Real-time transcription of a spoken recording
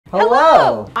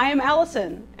Hello! I am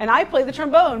Allison, and I play the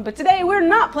trombone, but today we're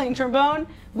not playing trombone.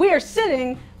 We are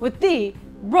sitting with the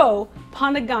Ro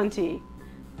Panaganti.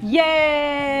 Yay!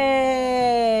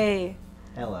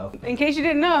 Hello. In case you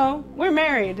didn't know, we're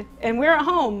married, and we're at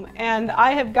home, and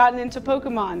I have gotten into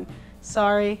Pokemon.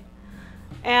 Sorry.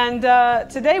 And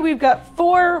today we've got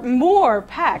 4 more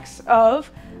packs of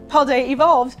Paldea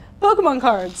Evolved Pokemon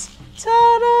cards.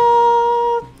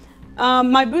 Ta-da!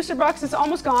 My booster box is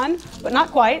almost gone, but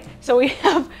not quite. So we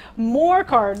have more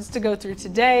cards to go through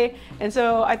today. And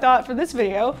so I thought for this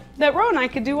video that Ro and I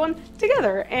could do one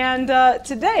together. And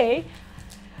today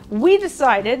we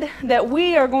decided that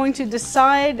we are going to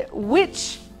decide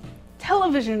which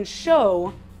television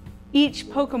show each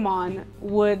Pokemon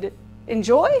would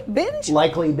enjoy, binge?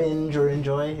 Likely binge or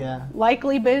enjoy, yeah.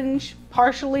 Likely binge,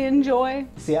 partially enjoy.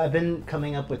 See, I've been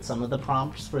coming up with some of the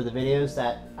prompts for the videos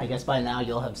that I guess by now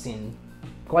you'll have seen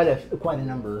quite a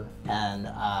number. And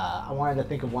I wanted to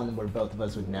think of one where both of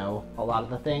us would know a lot of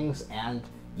the things and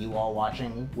you all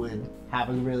watching would have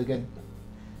a really good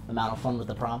amount of fun with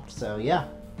the prompt. So yeah,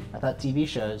 I thought TV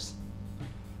shows.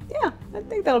 Yeah, I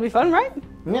think that'll be fun, right?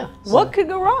 Yeah. So what could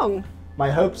go wrong? My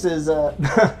hopes is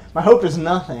my hope is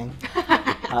nothing.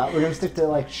 We're gonna stick to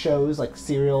like shows, like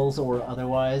serials or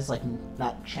otherwise, like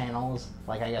not channels.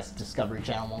 Like I guess Discovery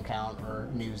Channel won't count or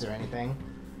news or anything.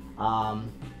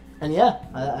 And yeah,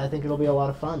 I think it'll be a lot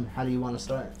of fun. How do you want to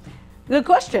start? Good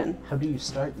question. How do you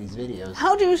start these videos?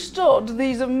 How do you start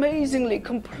these amazingly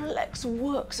complex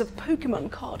works of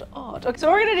Pokemon card art? Okay, so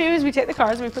what we're gonna do is we take the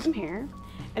cards and we put them here.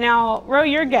 And now, Ro,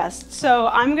 you're a guest, so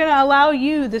I'm gonna allow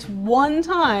you this one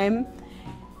time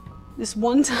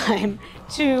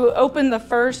to open the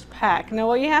first pack. Now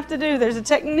what you have to do, there's a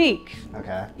technique.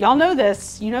 Okay. Y'all know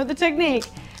this, you know the technique.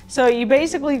 So you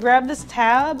basically grab this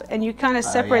tab and you kind of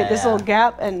separate this little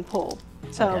gap and pull.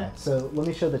 So, okay, so let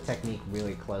me show the technique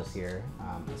really close here.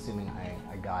 Assuming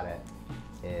I got it,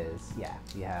 is, yeah,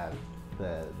 you have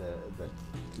the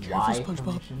Careful, Y SpongeBob.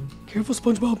 formation. Careful,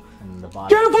 SpongeBob. And the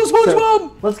bottom. Careful, SpongeBob!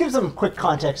 So, let's give some quick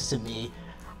context to me.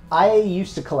 I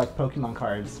used to collect Pokemon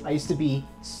cards. I used to be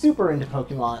super into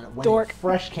Pokemon when it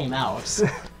fresh came out.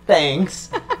 Thanks.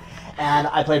 And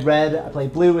I played Red, I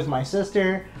played Blue with my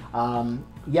sister,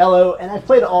 Yellow, and I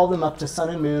played all of them up to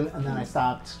Sun and Moon, and then I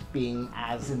stopped being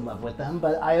as in love with them.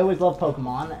 But I always loved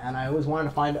Pokemon, and I always wanted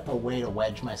to find a way to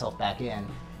wedge myself back in.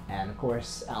 And of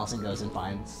course, Allison goes and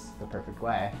finds the perfect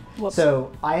way. Whoops.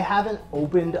 So I haven't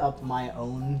opened up my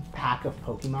own pack of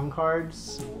Pokemon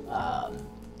cards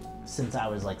since I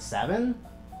was like 7,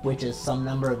 which is some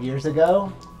number of years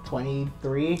ago,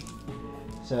 23.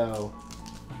 So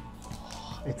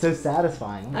it's so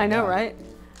satisfying. I know, right?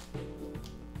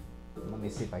 Let me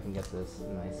see if I can get this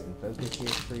nice and focused here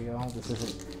for y'all. This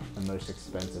isn't the most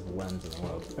expensive lens in the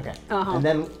world. Okay. And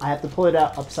then I have to pull it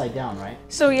out upside down, right?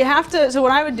 So you have to, so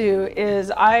what I would do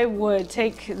is I would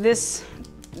take this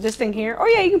thing here. Oh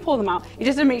yeah, you can pull them out. You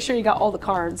just have to make sure you got all the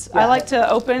cards. Yeah. I like to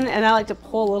open and I like to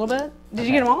pull a little bit. Did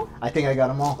you get them all? I think I got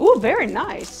them all. Ooh, very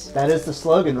nice. That is the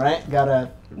slogan, right? Gotta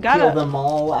peel them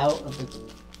all out of the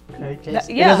case.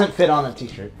 Yeah. It doesn't fit on a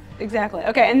t-shirt. Exactly.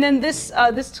 Okay, and then this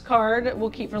this card we'll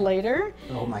keep for later.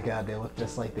 Oh my god, they look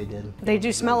just like they did. They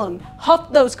do smell them.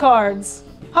 Huff those cards.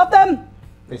 Huff them.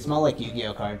 They smell like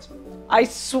Yu-Gi-Oh cards. I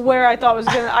swear I thought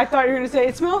you were gonna say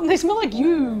they smell like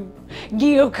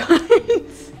Yu-Gi-Oh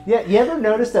cards. Yeah, you ever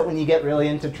notice that when you get really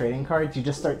into trading cards, you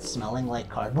just start smelling like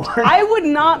cardboard? I would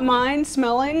not mind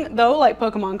smelling, though, like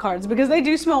Pokemon cards, because they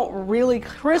do smell really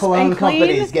crisp and clean.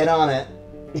 Companies, get on it.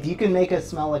 If you can make us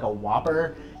smell like a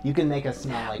Whopper, you can make us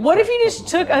smell like... What if you just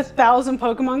took 1,000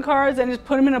 Pokemon cards and just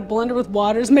put them in a blender with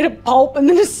water, just made a pulp, and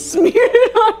then just smeared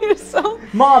it on yourself?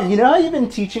 Mom, you know how you've been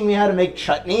teaching me how to make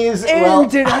chutneys? And well,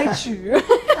 did I chew?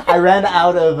 I ran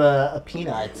out of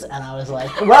peanuts, and I was like,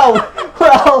 well,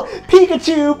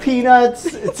 Pikachu, peanuts,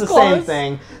 it's the same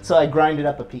thing. So I grinded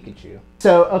up a Pikachu.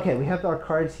 So, okay, we have our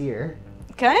cards here.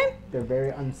 Okay. They're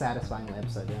very unsatisfyingly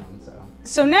upside down, so...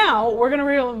 So now we're gonna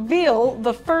reveal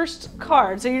the first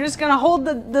card. So you're just gonna hold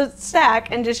the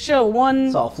stack and just show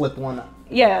one. So I'll flip one up.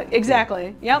 Yeah,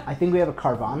 exactly. Yep. I think we have a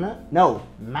Carvanha. No,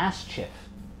 Mastiff.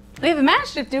 We have a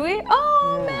Mastiff, do we?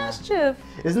 Oh, yeah. Mastiff.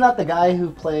 Isn't that the guy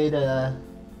who played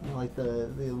like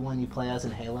the one you play as in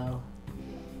Halo?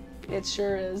 It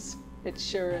sure is. It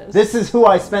sure is. This is who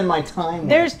I spend my time with.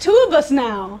 There's 2 of us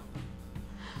now.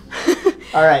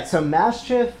 All right, so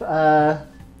Mastiff.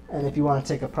 And if you want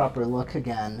to take a proper look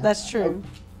again. That's true.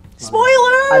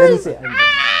 Spoilers! I didn't see it.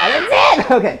 I didn't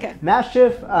see it! Okay.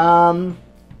 Mastiff,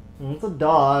 it's a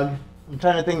dog. I'm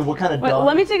trying to think of what kind of Wait, dog.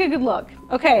 let me take a good look.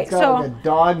 Okay, It's got so like a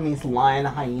dog meets lion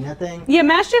hyena thing. yeah,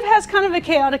 Mastiff has kind of a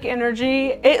chaotic energy.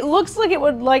 It looks like it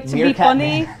would like to be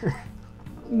funny.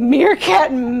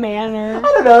 Meerkat Manor. I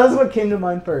don't know. That's what came to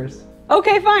mind first.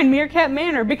 Okay, fine, Meerkat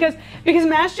Manor, because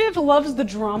Mastiff loves the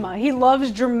drama. He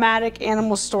loves dramatic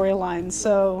animal storylines.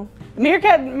 So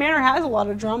Meerkat Manor has a lot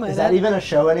of drama. Is that even a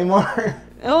show anymore?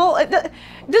 Well, it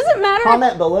doesn't matter.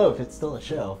 Comment below if it's still a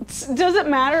show. Does it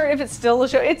matter if it's still a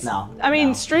show? It's No. I mean,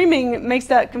 no. streaming makes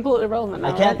that completely irrelevant.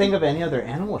 I can't think of any other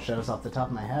animal shows off the top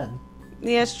of my head.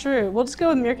 Yeah, it's true. We'll just go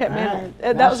with Meerkat Manor. Right.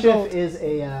 That was Mastiff gold. is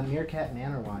a Meerkat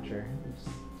Manor watcher. Just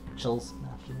chills in the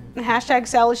afternoon. Hashtag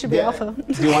Sally should be alpha.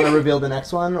 Do you want to reveal the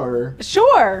next one, or?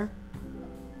 Sure.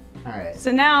 All right.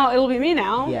 So now it'll be me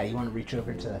now. Yeah, you want to reach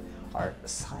over to our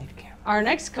side camera. Our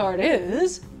next card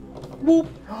is whoop.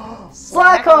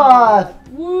 Slakoth!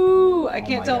 Woo! I Oh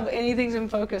can't my tell God. if anything's in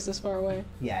focus this far away.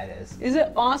 Yeah, it is. Is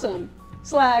it awesome?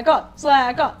 Slakoth,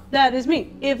 Slakoth, that is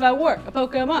me if I were a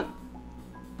Pokemon.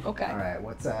 Okay. All right,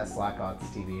 what's Slakoth's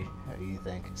TV? How do you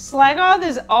think? Slakoth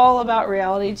is all about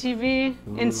reality TV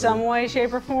in Ooh. some way,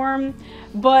 shape, or form,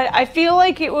 but I feel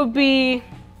like it would be.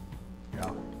 Yeah,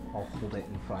 I'll hold it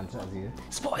in front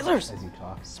Spoilers! as you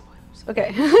talk.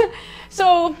 Okay,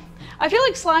 so I feel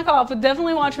like Slakoth would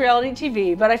definitely watch reality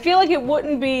TV, but I feel like it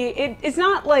wouldn't be, it's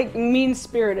not like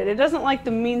mean-spirited. It doesn't like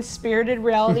the mean-spirited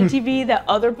reality TV that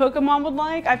other Pokemon would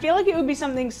like. I feel like it would be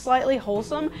something slightly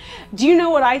wholesome. Do you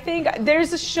know what I think?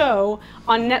 There's a show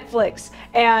on Netflix,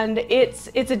 and it's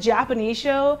a Japanese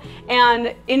show,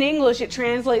 and in English it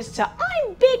translates to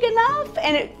I'm big enough,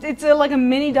 and it's like a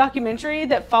mini documentary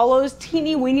that follows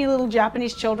teeny weeny little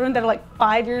Japanese children that are like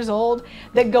 5 years old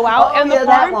that go out on the yeah,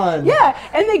 farm. that one. Yeah,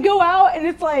 and they go out and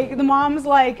it's like the mom's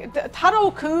like,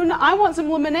 Taro-kun, I want some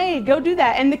lemonade, go do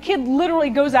that. And the kid literally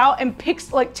goes out and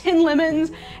picks like 10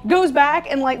 lemons, goes back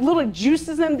and like literally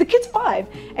juices them. The kid's 5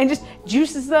 and just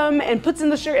juices them and puts in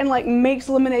the shirt and like makes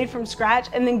lemonade from scratch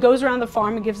and then goes around the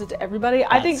farm and gives it to everybody.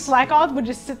 I think Slakoth would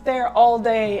just sit there all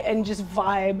day and just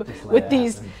vibe with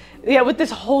these. happen. Yeah, with this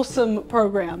wholesome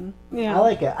program. Yeah. I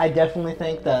like it. I definitely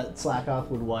think that Slakoth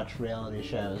would watch reality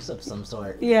shows of some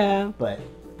sort. Yeah. But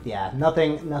yeah,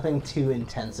 nothing too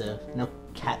intensive. No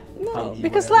cat No, fighty,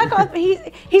 because whatever.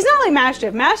 Slakoth, he's not like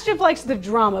Mastiff. Mastiff likes the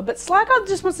drama, but Slakoth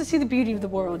just wants to see the beauty of the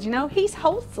world, you know? He's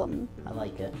wholesome. I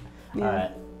like it. Yeah. All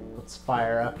right, let's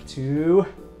fire up to.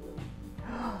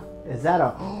 Is that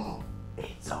a?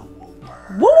 It's a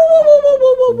Wooper. Woo, woo, woo,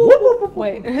 woo, woo, woo, woo, woo.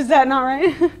 Wait, is that not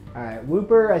right? All right,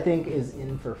 Wooper I think is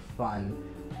in for fun,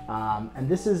 and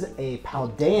this is a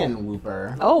Paldean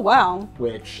Wooper. Oh, wow.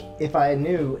 Which, if I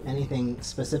knew anything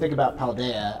specific about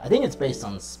Paldea, I think it's based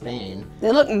on Spain.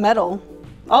 They look metal.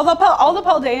 All the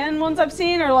Paldean ones I've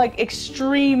seen are like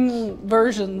extreme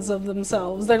versions of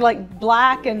themselves. They're like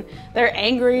black and they're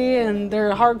angry and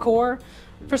they're hardcore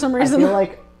for some reason. I feel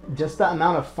like just the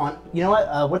amount of fun. You know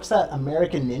what? What's that?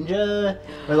 American Ninja,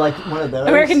 or like one of those?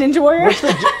 American Ninja Warrior.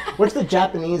 What's the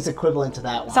Japanese equivalent to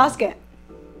that one? Sasuke.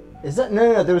 Is that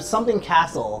no? There was something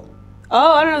castle.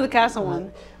 Oh, I don't know the castle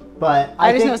one. But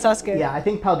I just think, know Sasuke. Yeah, I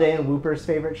think Paldean Wooper's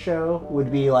favorite show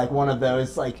would be like one of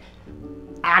those like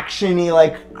action-y,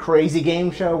 like crazy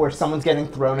game show where someone's getting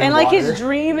thrown in And like water. his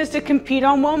dream is to compete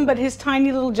on one, but his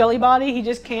tiny little jelly body, he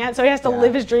just can't. So he has to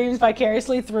live his dreams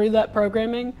vicariously through that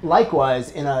programming.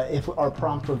 Likewise, if our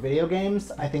prompt were video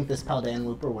games, I think this Paldean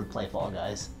Wooper would play Fall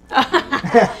Guys.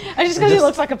 Just because he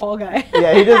looks like a fall guy.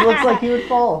 Yeah, he just looks like he would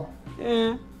fall.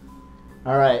 Yeah.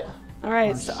 All right. All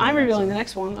right, so I'm revealing the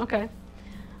next one. Okay.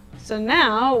 So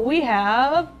now we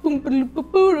have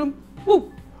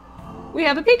woo. We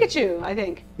have a Pikachu, I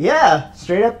think. Yeah,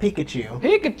 straight up Pikachu.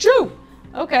 Pikachu!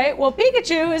 Okay, well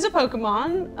Pikachu is a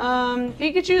Pokemon.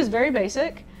 Pikachu is very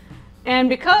basic. And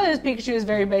because Pikachu is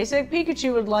very basic,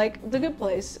 Pikachu would like the good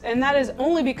place. And that is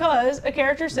only because a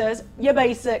character says, you're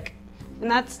basic. And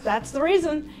that's the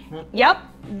reason. Yep,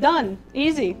 done.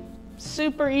 Easy.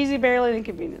 Super easy, barely an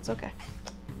inconvenience. Okay.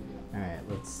 All right,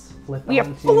 let's flip We are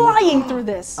on to flying through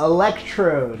this.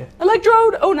 Electrode.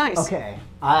 Electrode? Oh, nice. Okay,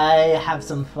 I have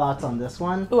some thoughts on this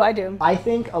one. Oh, I do. I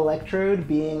think Electrode,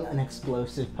 being an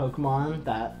explosive Pokemon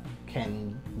that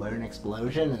can learn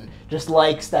explosion and just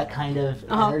likes that kind of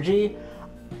energy,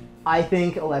 I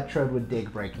think Electrode would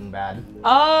dig Breaking Bad.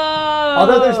 Oh.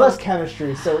 Although there's less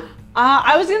chemistry, so...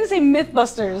 I was going to say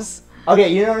Mythbusters.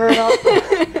 Okay, no.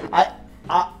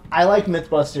 I like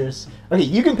Mythbusters. Okay,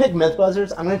 you can pick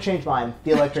Mythbusters. I'm going to change mine.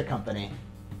 The Electric Company.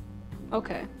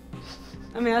 Okay.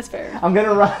 I mean, that's fair. I'm going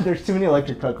to run... There's too many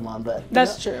electric Pokemon, but...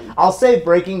 That's true. I'll save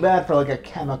Breaking Bad for like a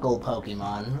chemical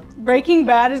Pokemon. Breaking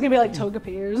Bad is going to be like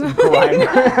Togepi's.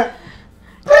 Grimer.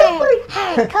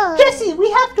 Jesse,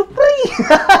 we have to breathe.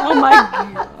 Oh my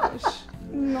gosh.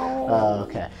 No.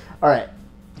 Okay. All right.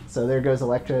 So there goes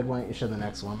Electrode. Why don't you show the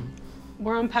next one?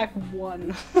 We're on pack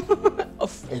 1.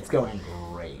 It's going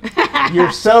great.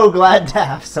 You're so glad to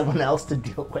have someone else to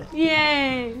deal with.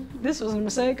 Yay. This was a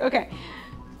mistake. Okay.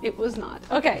 It was not.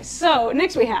 Okay, so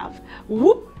next we have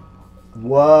whoop.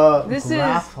 Whoa. This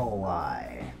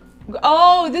Grapholi.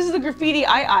 Oh, this is the graffiti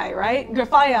eye, right?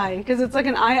 Graffiti, because it's like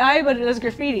an eye, but it does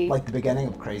graffiti. Like the beginning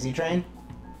of Crazy Train?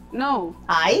 No.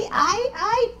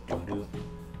 I. Don't do it.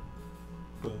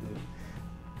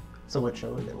 So what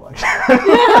show would they watch?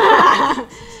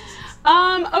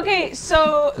 Okay,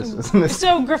 so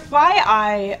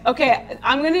Graffiti. Okay,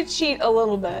 I'm gonna cheat a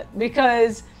little bit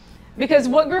because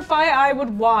what Graffiti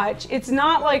would watch, it's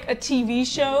not like a TV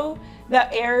show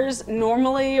that airs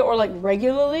normally or like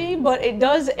regularly, but it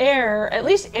does air at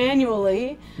least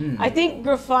annually. I think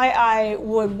Graffiti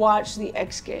would watch the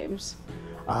X Games.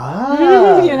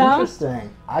 Ah, you know? Interesting.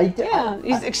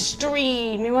 He's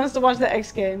extreme. He wants to watch the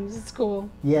X Games. It's cool.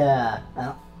 Yeah.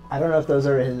 I don't know if those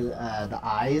are his, the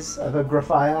eyes of a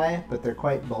Graphiti, but they're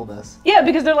quite bulbous. Yeah,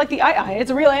 because they're like the eye.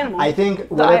 It's a real animal. I think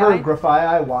whatever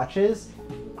Graphiti watches,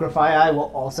 Graphiti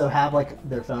will also have like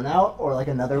their phone out or like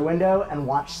another window and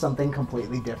watch something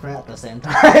completely different at the same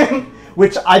time.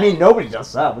 Which, I mean, nobody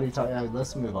does that. What are you talking about?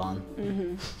 Let's move on.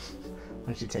 Why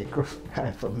don't you take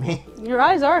Graphiti from me? Your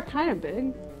eyes are kind of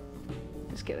big.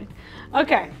 Just kidding.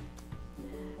 Okay.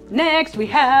 Next we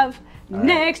have. Who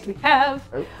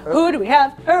do we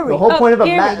have? Hurry the whole up. point of a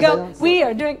Here mat we go. We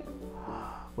are doing.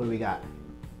 What do we got?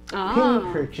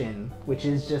 Pincurchin, which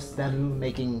is just them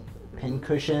making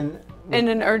pincushion and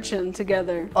an urchin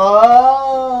together.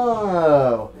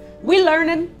 Oh. We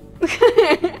learning.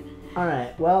 All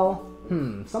right. Well,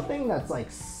 something that's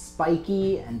like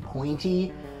spiky and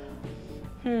pointy.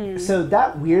 So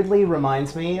that weirdly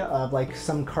reminds me of like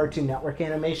some Cartoon Network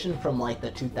animation from like the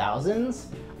 2000s.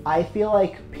 I feel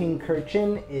like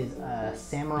Pincurchin is a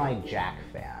Samurai Jack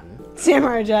fan.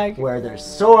 Samurai Jack. Where there's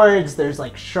swords, there's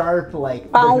like sharp,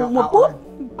 like there's no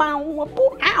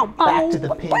back to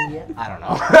the pin. I don't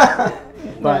know.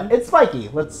 But it's spiky.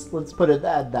 Let's put it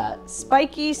at that.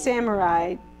 Spiky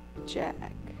Samurai Jack. I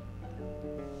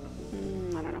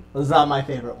don't know. It's not my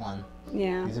favorite one.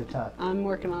 Yeah. These are tough. I'm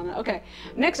working on it. Okay.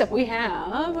 Next up we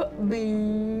have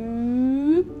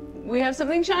we have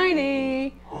something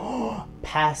shiny.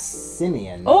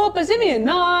 Passimian. Oh, Passimian.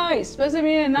 Nice.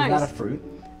 Passimian, nice. Is that a fruit?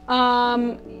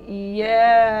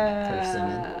 Yeah.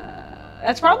 Persimmon.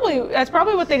 That's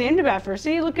probably what they named him after.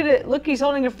 See, look at it. Look, he's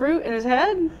holding a fruit in his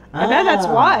head. I bet that's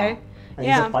why. And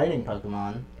yeah. He's a fighting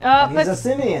Pokemon. He's a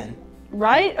simian.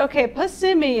 Right? Okay,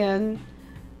 Passimian.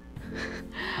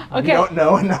 Okay. You don't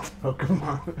know enough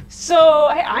Pokemon. So,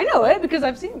 I know it because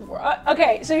I've seen it before.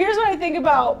 Okay, so here's what I think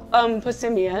about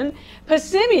Passimian.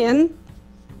 Passimian.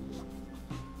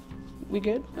 We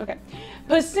good? Okay.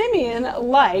 Passimian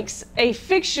likes a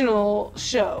fictional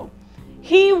show.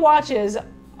 He watches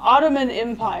Ottoman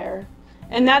Empire.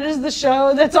 And that is the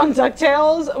show that's on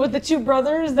DuckTales with the two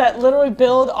brothers that literally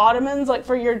build Ottomans like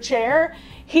for your chair.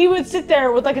 He would sit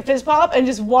there with like a fizz pop and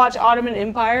just watch Ottoman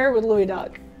Empire with Louis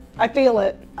Duck. I feel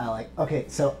it. Okay,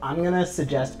 so I'm gonna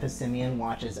suggest Passimian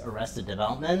watches Arrested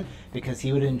Development because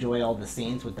he would enjoy all the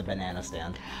scenes with the banana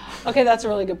stand. Okay, that's a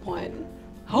really good point.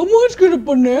 How much could a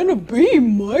banana be,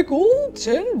 Michael?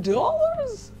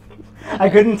 $10? I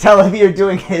couldn't tell if you were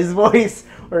doing his voice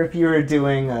or if you were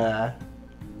doing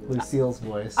Lucille's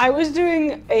voice. I was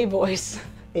doing a voice.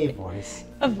 A voice.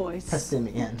 A voice.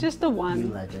 Passimian. Just the one. You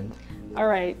legend. All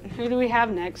right, who do we have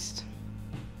next?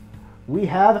 We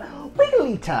have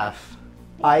Wigglytuff.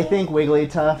 I think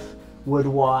Wigglytuff would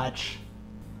watch.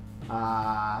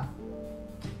 What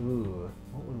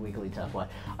would Wigglytuff watch?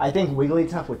 I think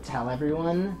Wigglytuff would tell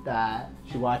everyone that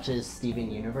she watches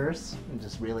Steven Universe and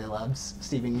just really loves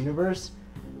Steven Universe,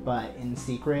 but in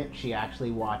secret she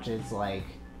actually watches like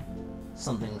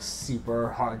something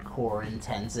super hardcore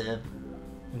intensive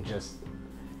and just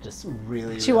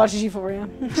really. She watches Euphoria.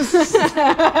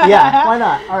 Yeah, why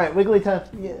not? All right, Wigglytuff.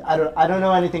 Yeah, I don't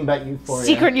know anything about Euphoria.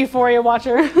 Secret Euphoria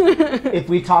watcher. If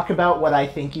we talk about what I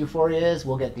think Euphoria is,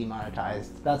 we'll get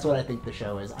demonetized. That's what I think the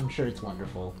show is. I'm sure it's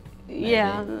wonderful. Maybe.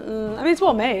 Yeah, I mean it's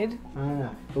well made. I don't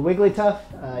know. But Wigglytuff,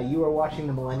 you are watching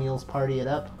the Millennials party it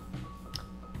up,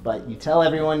 but you tell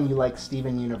everyone you like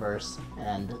Steven Universe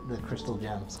and the Crystal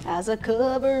Gems. As a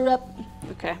cover up.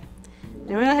 Okay.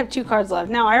 Now we only have 2 cards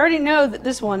left. Now I already know that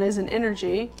this one is an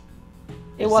energy.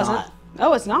 It wasn't. Not.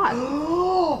 Oh, it's not.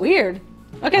 Weird.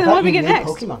 Okay, then what do we get next?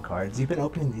 Pokemon cards. You've been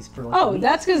opening these for like a week.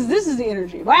 That's because this is the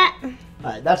energy. What?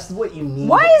 That's what you need.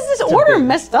 Why is this order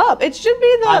messed up? It should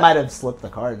be the... I might have slipped the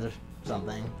cards or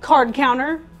something. Card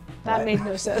counter. That What? made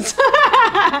no sense.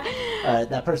 Alright,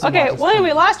 that person... Okay, well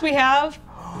anyway, last we have...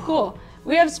 Cool.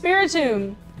 We have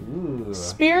Spiritomb. Ooh.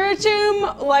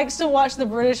 Spiritomb likes to watch the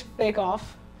British Bake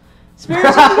Off.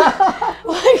 Spiritomb...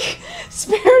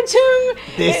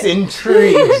 Spiritomb... This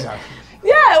intrigues.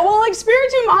 Yeah, well, like,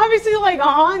 Spiritomb obviously, like,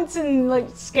 haunts and, like,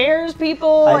 scares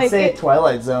people. I'd like, say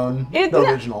Twilight Zone, the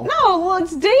original. No, well,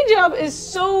 its day job is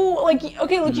so, like,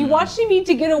 okay, look, you watch TV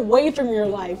to get away from your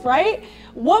life, right?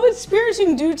 What would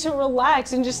Spiritomb do to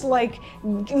relax and just, like,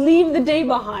 leave the day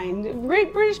behind?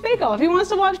 Great British Bake Off. He wants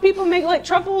to watch people make, like,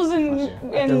 truffles and...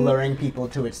 After luring people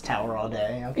to its tower all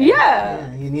day. Okay.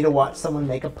 Yeah. You need to watch someone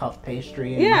make a puff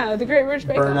pastry and Yeah, the Great British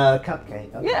Bake burn Off. a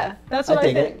cupcake. Okay. Yeah, that's what I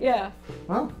dig think, it. yeah.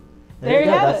 Well, There you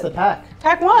go. have That's it. the pack.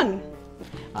 Pack 1.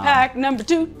 Pack number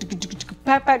 2.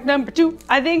 Pack number 2.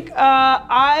 I think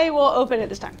I will open it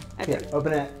this time. I Here, think.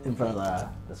 open it in front of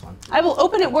this one. I will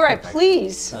open it where I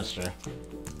please. That's true.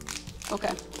 Okay,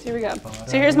 so here we go.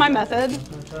 So here's my method.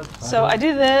 So I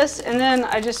do this, and then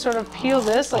I just sort of peel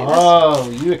this like this. Oh,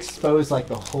 you expose like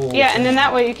the whole Yeah, and thing. then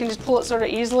that way you can just pull it sort of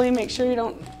easily, make sure you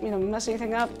don't, mess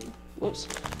anything up. Whoops.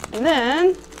 And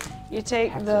then you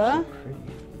take Packs are the so pretty.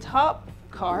 top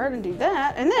card and do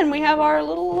that, and then we have our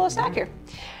little stack here.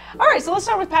 All right, so let's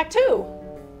start with pack 2.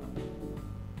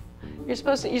 You're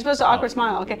supposed to awkward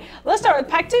smile. Okay, let's start with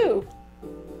pack 2.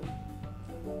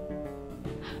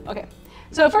 Okay,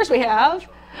 so first we have,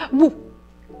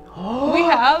 we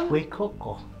have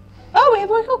Coco. Oh, we have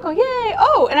Boy Coco, yay!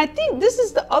 Oh, and I think this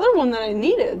is the other one that I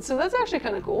needed, so that's actually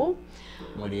kind of cool.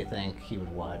 What do you think he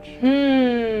would watch?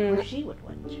 Or she would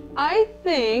watch. I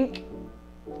think,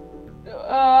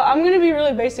 I'm gonna be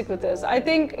really basic with this. I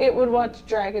think it would watch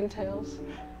Dragon Tales.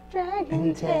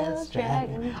 Dragon Tales,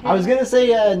 Dragon Tales. I was gonna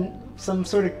say some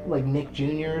sort of like Nick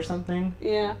Jr. or something.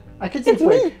 Yeah. I could see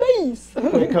face.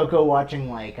 Coco watching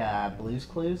like Blue's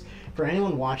Clues. For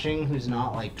anyone watching who's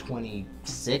not like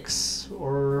 26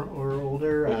 or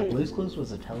older, Blue's Clues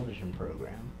was a television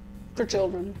program. For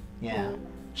children. Yeah,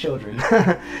 children.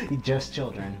 Just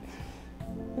children.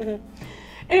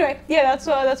 Anyway, yeah, that's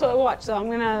what I watched. So I'm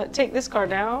gonna take this card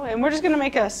now, and we're just gonna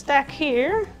make a stack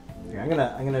here. Yeah,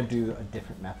 I'm gonna do a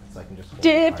different method so I can just hold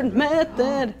Different the card.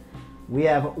 method. We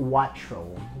have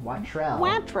Wattrel. Wattrel.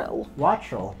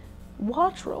 Wattrel.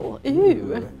 Wattrel.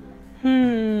 Ew.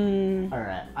 All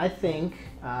right, I think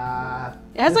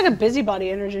It has like a busybody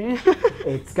energy.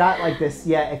 it's got like this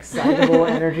excitable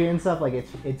energy and stuff. Like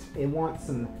it wants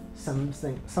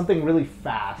something really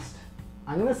fast.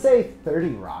 I'm gonna say 30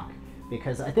 Rock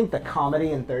because I think the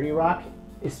comedy in 30 Rock,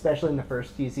 especially in the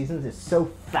first few seasons, is so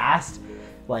fast.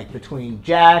 Like between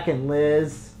Jack and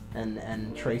Liz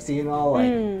and Tracy and all,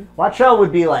 like Wattrel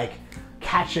would be like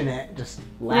catching it, just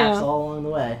laughs all along the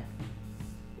way.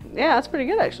 Yeah, that's pretty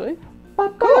good actually.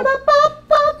 Cool.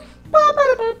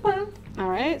 All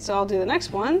right, so I'll do the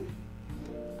next one.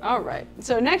 All right,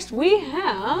 so next we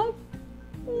have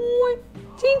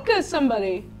Tinka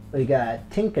somebody. We got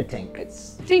Tinka Tink.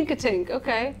 It's Tinka Tink,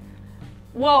 okay.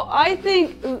 Well, I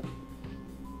think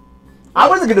I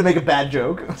wasn't gonna make a bad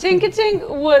joke. Tinka Tink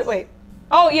would, wait.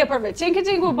 Oh yeah, perfect. Tinka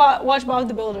Tink would watch Bob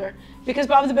the Builder because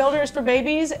Bob the Builder is for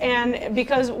babies, and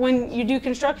because when you do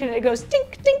construction, it goes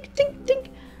tink, tink, tink, tink.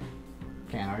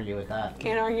 Can't argue with that.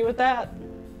 Can't argue with that.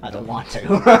 I don't want to.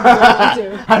 want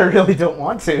to. I really don't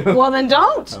want to. Well, then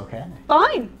don't. Okay.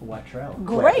 Fine. Wattrel.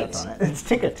 Great. Wait, that's on it. It's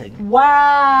Tinka Tink.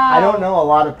 Wow. I don't know a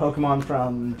lot of Pokemon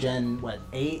from Gen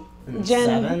 8 and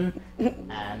Gen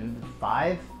 7 and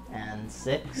 5 and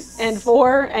 6 and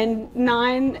 4 and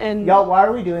 9 and y'all. Why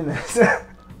are we doing this?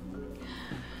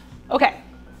 Okay.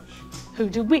 Who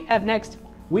do we have next?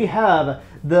 We have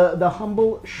the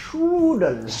humble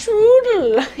Shroodle.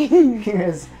 Strudel. He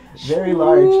is very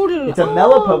large. Shroodle. It's a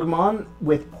mellow Pokemon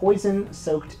with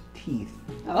poison-soaked teeth.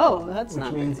 Oh, that's Which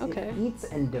not means good. Okay. it eats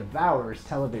and devours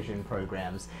television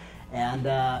programs. And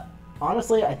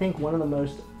honestly, I think one of the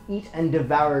most eat and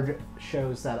devoured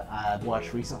shows that I've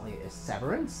watched recently is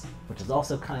Severance, which is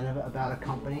also kind of about a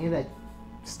company that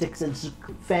sticks its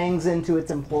fangs into its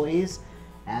employees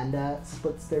and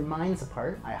splits their minds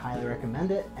apart. I highly recommend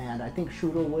it, and I think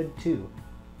Shroodle would too.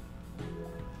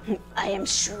 I am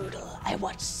Strudel. I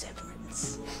watch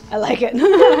Severance. I like it. I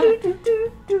don't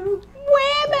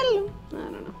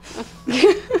know.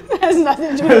 It has nothing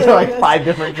to do with There's it. like 5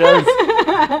 different shows.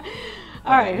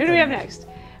 All right, who do we have next?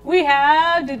 We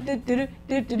have Woo.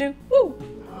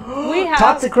 We have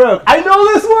Toxicroak. I know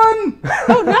this one.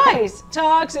 Oh, nice.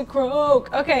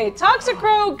 Toxicroak. Okay,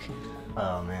 Toxicroak.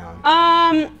 Oh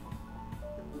man.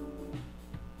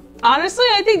 Honestly,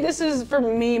 I think this is, for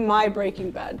me, my Breaking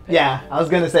Bad pick. Yeah, I was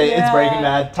going to say it's Breaking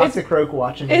Bad. Toxic Croak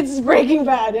watching it. It's Breaking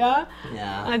Bad, yeah?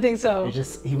 Yeah. I think so. It's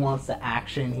just, he wants the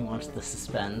action, he wants the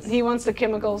suspense. He wants the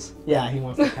chemicals. Yeah, he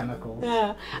wants the chemicals.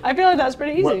 Yeah, I feel like that's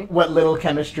pretty easy. What little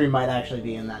chemistry might actually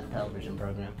be in that television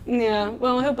program. Yeah,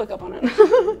 well, he'll pick up on it. There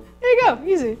you go,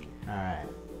 easy. Alright.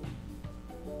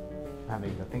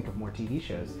 Having to think of more TV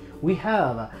shows. We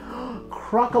have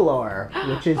Crocolore,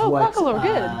 which is what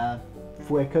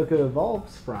Fuecoco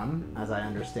evolves from, as I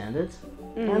understand it.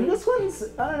 And this one's,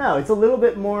 I don't know, it's a little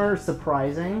bit more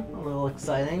surprising, a little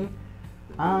exciting.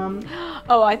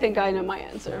 Oh, I think I know my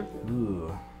answer.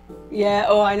 Ooh. Yeah,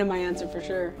 oh, I know my answer for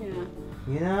sure, yeah.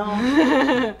 You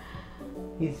know,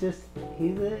 he's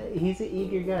an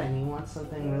eager guy and he wants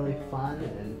something really fun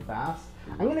and fast.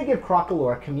 I'm going to give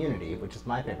Crocolore Community, which is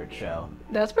my favorite show.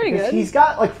 That's pretty good. He's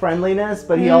got, like, friendliness,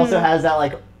 but he also has that,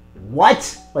 like,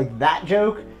 what? Like, that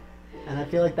joke. And I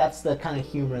feel like that's the kind of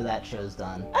humor that show's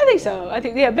done. I think so. I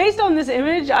think, yeah, based on this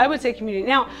image, I would say Community.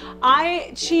 Now,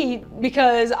 I cheat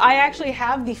because I actually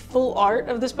have the full art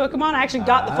of this Pokemon. I actually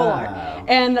got the full art.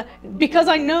 And because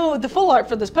I know the full art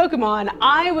for this Pokemon,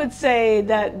 I would say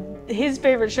that his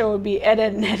favorite show would be Ed,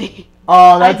 Edd and Eddy.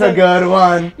 Oh, that's a good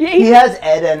one. Yeah, he has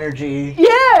Ed energy.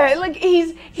 Yeah, like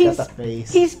he's got the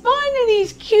face. He's fun and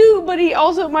he's cute, but he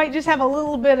also might just have a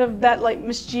little bit of that like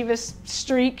mischievous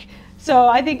streak. So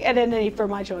I think Ed, Edd and Eddy for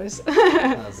my choice.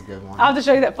 That's a good one. I'll have to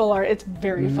show you that full art. It's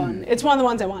very fun. It's one of the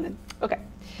ones I wanted. Okay.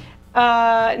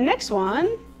 Next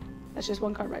one. That's just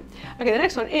one card, right? Okay, the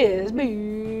next one is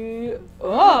Pelipper.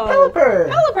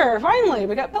 Pelipper. Finally,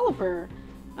 we got Pelipper.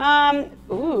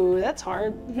 Ooh, that's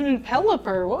hard.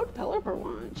 Pelipper. What would Pelipper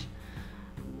want?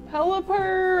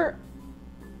 Pelipper.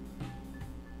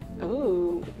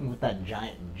 Ooh. With that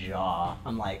giant jaw.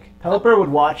 I'm like, Pelipper would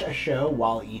watch a show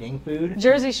while eating food.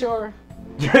 Jersey Shore.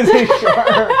 Jersey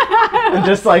Shore. And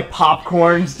just like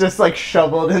popcorn's just like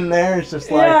shoveled in there. It's just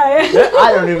like,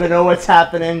 I don't even know what's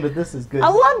happening, but this is good. I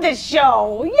love this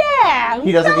show. Yeah.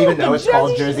 He doesn't even know it's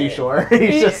called Jersey Shore.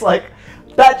 He's just like,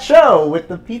 that show with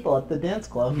the people at the dance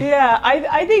club. Yeah,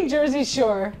 I think Jersey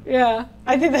Shore. Yeah,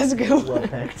 I think that's a good one. Well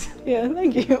picked. Yeah,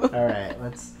 thank you. All right,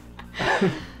 let's...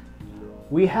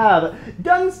 We have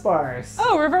Dunsparce.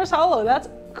 Oh, reverse hollow. That's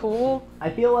cool. I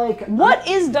feel like... What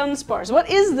is Dunsparce? What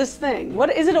is this thing?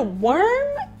 What is it, a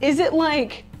worm? Is it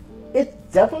like... It's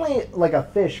definitely like a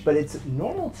fish, but it's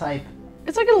normal type.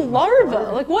 It's like a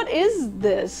larva. Like, what is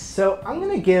this? So I'm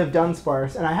going to give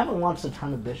Dunsparce, and I haven't watched a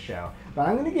ton of this show, but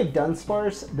I'm going to give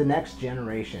Dunsparce The Next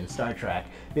Generation, Star Trek,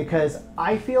 because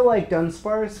I feel like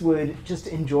Dunsparce would just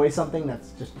enjoy something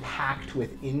that's just packed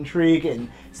with intrigue and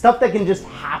stuff that can just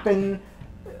happen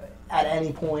at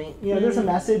any point. You know, there's a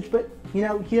message, but, you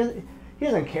know, he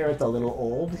doesn't care it's a little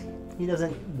old. He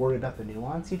doesn't worry about the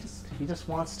nuance. He just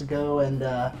wants to go and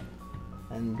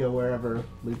go wherever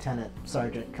Lieutenant,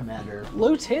 Sergeant, Commander.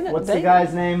 Lieutenant. What's the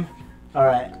guy's name? All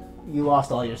right, you lost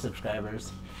all your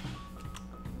subscribers.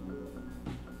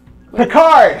 Wait.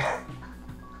 Picard.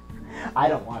 I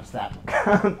don't watch that.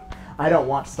 I don't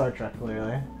watch Star Trek,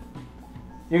 clearly.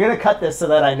 You're gonna cut this so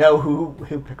that I know who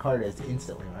Picard is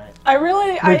instantly, right?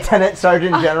 Lieutenant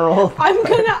Sergeant General. I'm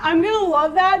gonna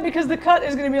love that because the cut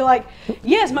is gonna be like,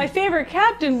 yes, my favorite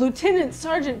captain, Lieutenant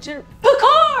Sergeant General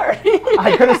Picard.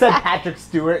 I could have said Patrick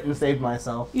Stewart and saved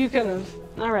myself. You could have.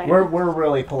 All right. We're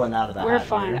really pulling out of that. We're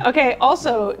fine. Here. Okay.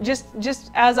 Also, just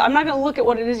as I'm not gonna look at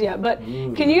what it is yet, but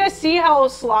can you guys see how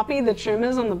sloppy the trim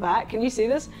is on the back? Can you see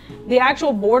this? The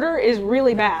actual border is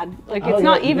really bad. Like it's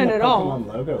not even at all.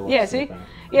 Logo yeah. See. Super.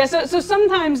 Yeah, so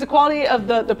sometimes the quality of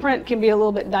the print can be a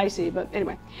little bit dicey, but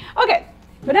anyway. Okay,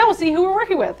 but now we'll see who we're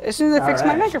working with as soon as I fix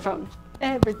my microphone.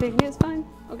 Everything is fine.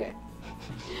 Okay.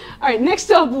 All right,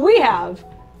 next up we have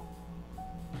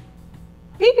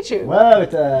Pikachu. Whoa,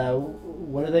 it's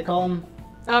what do they call them?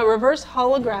 Reverse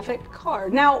holographic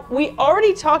card. Now, we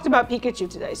already talked about Pikachu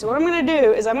today, so what I'm going to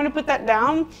do is I'm going to put that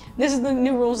down. This is the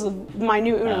new rules of my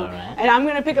new Uno, and I'm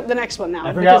going to pick up the next one now.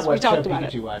 I forgot what show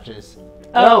Pikachu watches.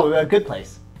 Good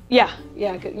Place. Yeah,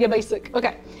 basic.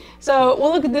 Okay, so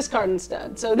we'll look at this card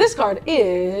instead. So this card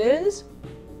is...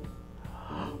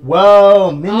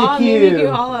 Whoa, Mimikyu. Oh,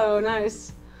 Mimikyu Holo,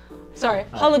 nice. Sorry,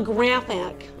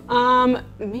 holographic.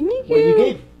 Mimikyu... Well, you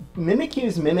gave...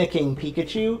 Mimikyu's mimicking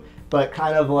Pikachu, but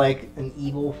kind of like an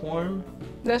evil form.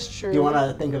 That's true. Do you want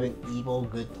to think of an evil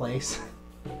good place?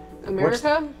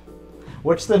 America?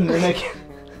 What's the mimic...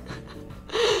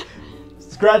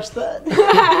 Scratch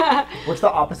that. What's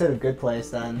the opposite of good place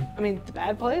then? I mean, the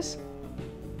bad place?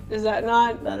 Is that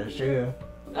not? That is true.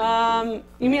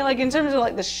 You mean like in terms of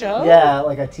like the show? Yeah,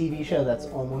 like a TV show that's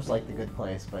almost like The Good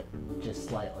Place, but just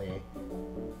slightly.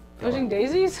 Pushing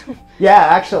Daisies? Yeah,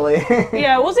 actually.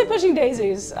 Yeah, we'll say Pushing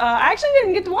Daisies. I actually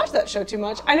didn't get to watch that show too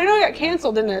much. I know it got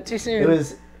canceled, didn't it, too soon? It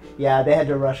was, yeah, they had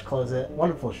to rush close it.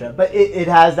 Wonderful show. But it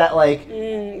has that, like,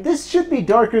 this should be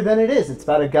darker than it is. It's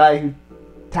about a guy who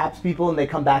taps people and they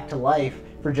come back to life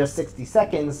for just 60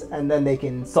 seconds and then they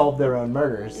can solve their own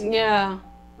murders. Yeah.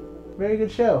 Very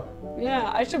good show.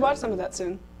 Yeah, I should watch some of that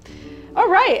soon. All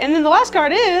right, and then the last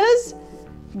card is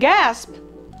Gasp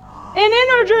and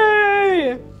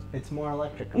Energy. It's more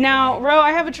electric. Now, Ro,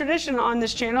 I have a tradition on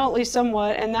this channel, at least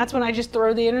somewhat, and that's when I just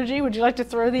throw the energy. Would you like to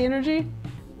throw the energy?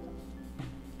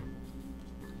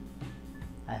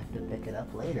 I have to pick it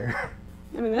up later.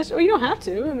 I mean, well, you don't have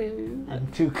to. I mean, I'm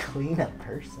too clean a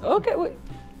person. Okay, wait.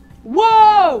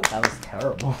 Whoa! That was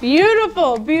terrible.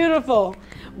 Beautiful, beautiful.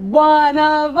 One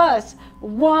of us,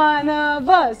 one of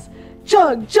us.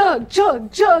 Chug, chug,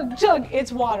 chug, chug, chug.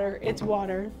 It's water, it's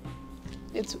water.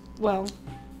 It's, well,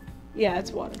 yeah,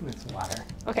 it's water. It's water.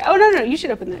 Okay, oh, no, you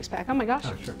should open the next pack. Oh my gosh.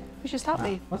 Oh, sure. You should stop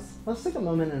me. Let's take a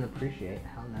moment and appreciate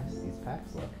how nice these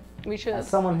packs look. We should. As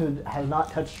someone who has not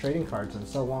touched trading cards in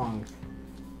so long,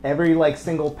 every, like,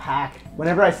 single pack,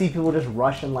 whenever I see people just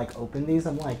rush and, like, open these,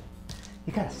 I'm like,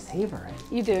 you gotta savor it.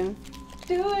 You do.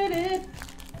 Doing it,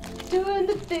 doing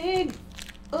the thing,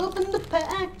 open the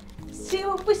pack, see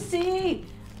what we see,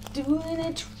 doing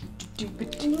it,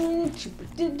 doing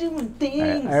things. All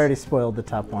right, I already spoiled the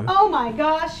top one. Oh my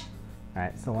gosh. All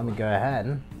right, so let me go ahead,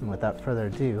 and without further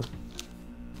ado,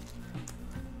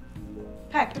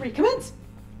 Pack 3, commence.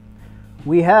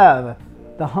 we have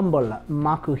the humble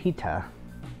Makuhita.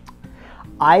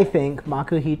 I think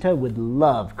Makuhita would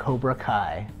love Cobra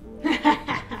Kai.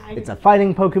 It's a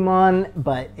fighting Pokemon,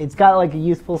 but it's got like a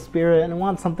youthful spirit and it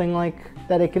wants something like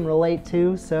that it can relate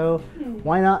to, so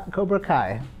why not Cobra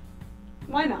Kai?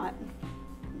 Why not?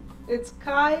 It's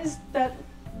Kai's that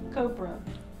Cobra.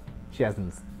 She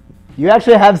hasn't. You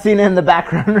actually have seen it in the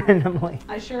background randomly.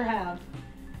 I sure have.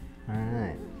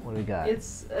 Alright, what do we got?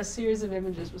 It's a series of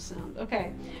images with sound.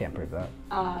 Okay. Can't prove that.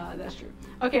 That's true.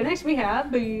 Okay, next we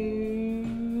have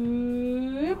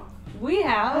we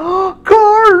have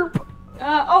Carp!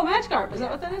 oh, Magikarp. Is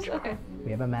that what that is? Okay.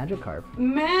 We have a Magikarp.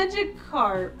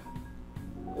 Magikarp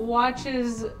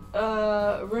watches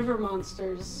river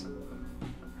monsters.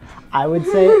 I would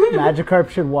say Magikarp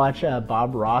should watch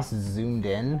Bob Ross zoomed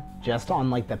in just on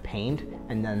like the paint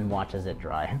and then watch as it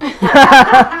dry.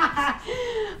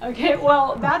 Okay,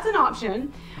 well, that's an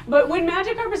option. But when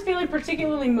Magikarp is feeling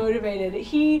particularly motivated,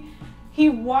 he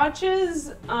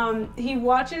watches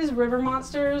river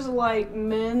monsters like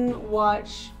men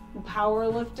watch power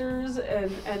lifters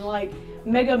and like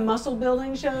mega muscle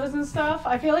building shows and stuff.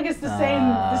 I feel like it's the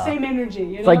same energy.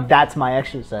 You know? It's like that's my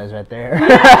exercise right there.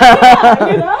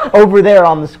 Yeah, you know? Over there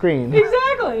on the screen.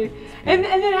 Exactly. And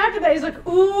then after that he's like,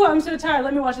 ooh, I'm so tired.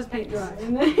 Let me watch this paint dry.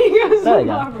 And then he goes. There you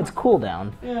go. It's cool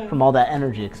down Yeah. from all that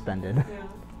energy expended. Yeah.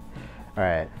 All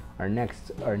right, our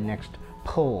next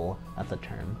pull. That's a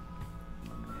term.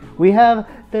 We have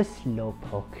the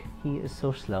Slowpoke. He is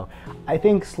so slow. I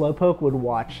think Slowpoke would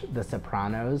watch The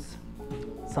Sopranos.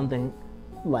 Something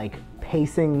like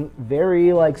pacing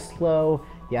very like slow.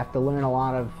 You have to learn a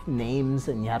lot of names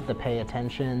and you have to pay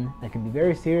attention. That can be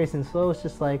very serious and slow. It's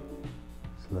just like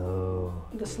slow.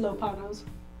 The Slowponos.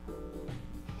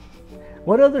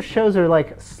 What other shows are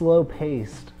like slow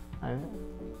paced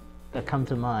that come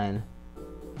to mind?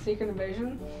 Secret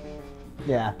Invasion.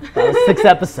 Yeah, that was 6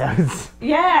 episodes.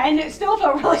 Yeah, and it still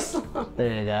felt really slow.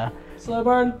 There you go. Slow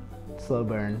burn. Slow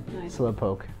burn. Nice. Slow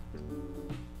poke.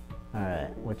 All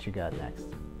right, what you got next?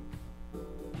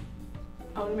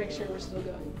 I want to make sure we're still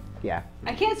going. Yeah.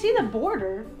 I can't see the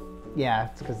border. Yeah,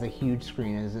 it's because the huge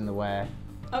screen is in the way.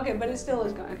 Okay, but it still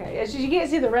is going. Okay, it's just you can't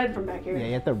see the red from back here. Yeah,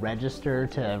 you have to register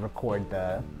to record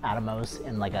the Atomos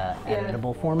in like a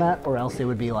editable format, or else it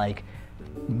would be like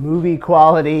movie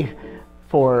quality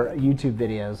for YouTube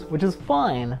videos, which is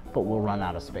fine, but we'll run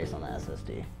out of space on the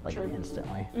SSD like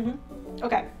instantly. Mm-hmm.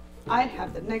 Okay, I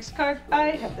have the next card.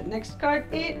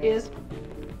 It is.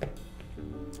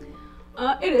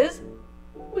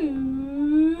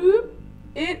 Litleo.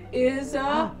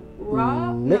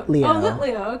 Oh,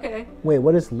 Litleo, okay. Wait,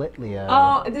 what is Litleo?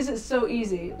 Oh, this is so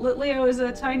easy. Litleo is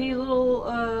a tiny little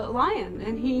lion,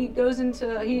 and he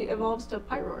evolves to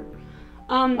Pyroar.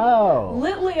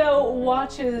 Litleo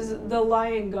watches The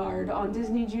Lion Guard on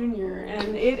Disney Junior,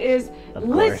 and it is,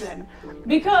 listen,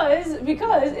 because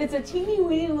it's a teeny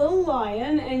weeny little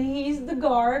lion, and he's the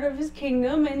guard of his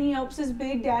kingdom, and he helps his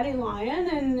big daddy lion,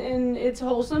 and it's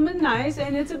wholesome and nice,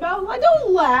 and it's about,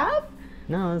 don't laugh.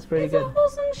 No, that's pretty It's good. a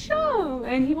wholesome show,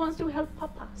 and he wants to help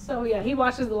Papa. So yeah, he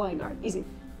watches The Lion Guard. Easy.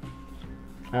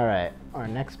 All right, our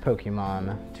next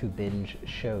Pokemon to binge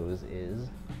shows is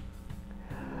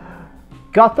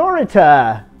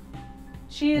Gothorita.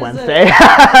 She is Wednesday.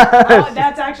 Oh,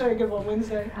 that's actually a good one.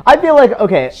 Wednesday. I feel like,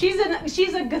 okay. She's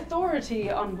a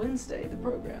Gothority on Wednesday, the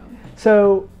program.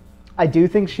 So, I do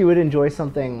think she would enjoy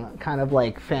something kind of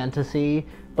like fantasy,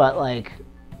 but like,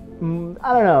 I don't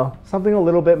know, something a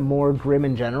little bit more grim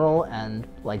in general, and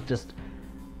like just,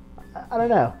 I don't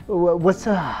know, what's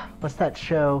that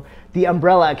show? The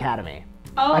Umbrella Academy.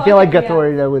 Oh, I feel like okay,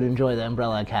 Gothorita would enjoy the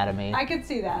Umbrella Academy. I could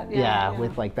see that. Yeah,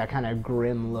 with like that kind of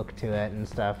grim look to it and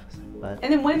stuff. But.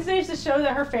 And then Wednesday's the show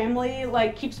that her family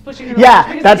like keeps pushing her. Yeah,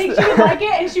 because that's they think she would like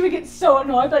it, and she would get so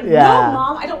annoyed, like, Yeah. "No,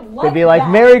 Mom, I don't like." They'd be like,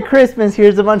 that. "Merry Christmas!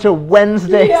 Here's a bunch of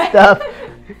Wednesday Yeah. stuff."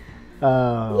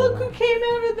 Oh. Look who came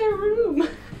out of their room.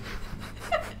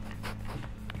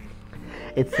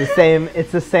 It's the same.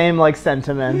 It's the same like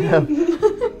sentiment.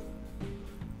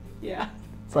 Yeah.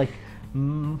 It's like.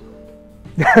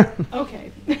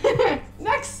 Okay.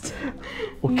 Next.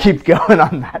 We'll keep going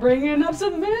on that. Bringing up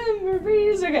some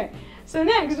memories. Okay. So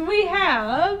next we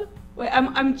have. Wait,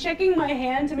 I'm checking my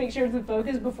hand to make sure it's in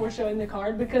focus before showing the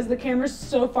card because the camera's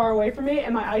so far away from me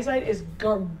and my eyesight is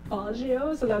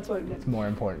garbaggio, so that's what it is. It's more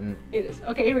important. It is.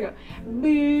 Okay, here we go.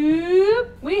 Boop.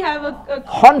 We have a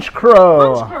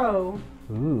Honchcrow. Honchcrow.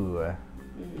 Ooh.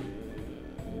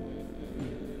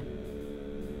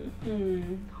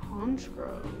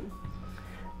 Honchcrow.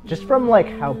 Just from like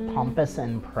how pompous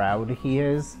and proud he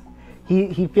is,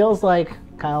 he feels like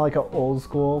kind of like an old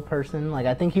school person. Like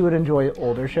I think he would enjoy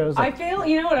older shows. Like, I feel,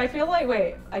 you know what I feel like?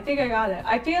 Wait, I think I got it.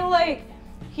 I feel like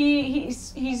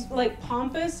he's like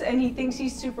pompous and he thinks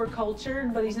he's super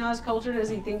cultured, but he's not as cultured as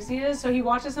he thinks he is. So he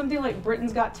watches something like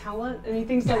Britain's Got Talent and he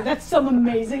thinks like that's some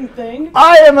amazing thing.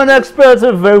 I am an expert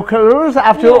of vocals.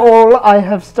 After all, I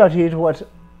have studied what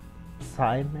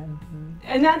Simon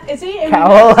And that see,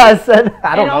 Cowell has said.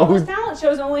 I don't know all who's. his talent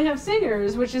shows only have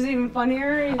singers, which is even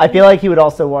funnier. I feel like he would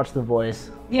also watch The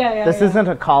Voice. Yeah. This isn't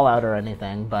a call out or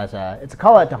anything, but it's a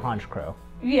call out to Honchcrow.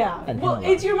 Yeah. And Well,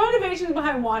 him it's your motivations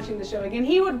behind watching the show. Again,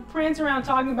 he would prance around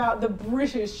talking about the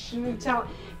British talent,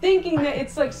 thinking that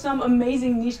it's like some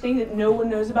amazing niche thing that no one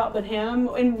knows about but him.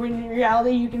 And when in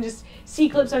reality, you can just see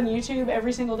clips on YouTube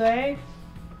every single day.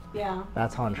 Yeah.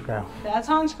 That's Honchcrow. That's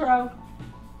Honchcrow.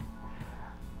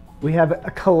 We have a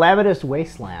Calamitous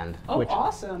Wasteland. Oh, which,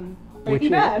 awesome. which Pretty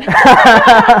bad.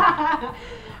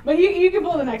 But you can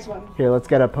pull the next one. Here, let's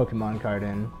get a Pokemon card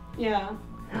in. Yeah.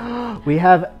 We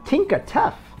have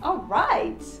Tinkatuff. All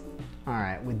right. All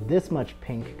right, with this much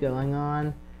pink going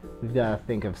on, we've got to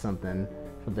think of something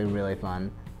really fun.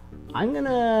 I'm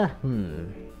gonna,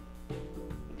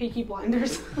 Peaky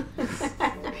Blinders.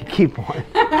 keep on.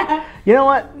 You know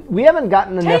what? We haven't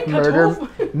gotten enough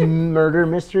murder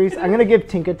mysteries. I'm gonna give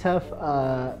Tinkatuff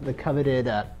the coveted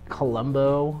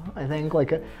Columbo. I think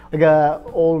like a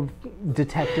old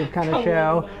detective kind of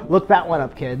show. Look that one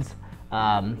up, kids.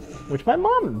 Which my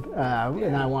mom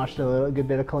and I watched a good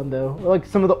bit of Columbo, like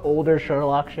some of the older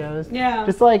Sherlock shows. Yeah.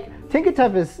 Just like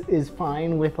Tinkatuff is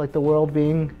fine with like the world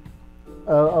being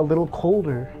a little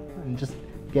colder and just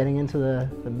getting into the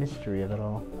mystery of it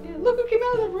all. Yeah, look who came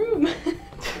out of the room.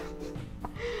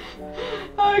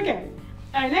 Okay.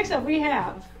 All right, next up we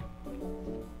have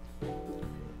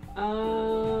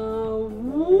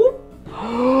whoop.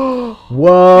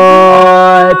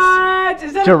 What?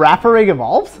 Is that Girafarig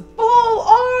evolves? full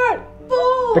art?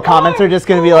 Full The comments art, are just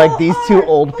going to be like, these two full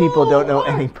old art, people don't know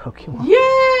full any art. Pokemon.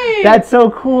 Yay! That's so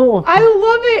cool. I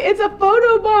love it. It's a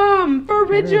photo bomb for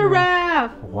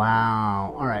Giraffe.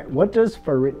 Wow. All right. What does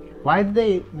why did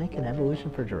they make an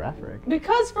evolution for Girafarig?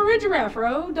 Because for Giraffe,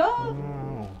 duh.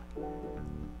 Oh.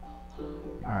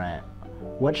 All right.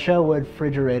 What show would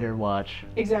Frigerator watch?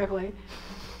 Exactly.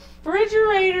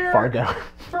 Frigerator. Fargo.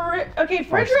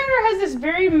 Frigerator has this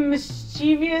very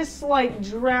mischievous, like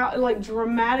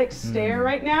dramatic stare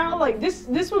right now. Like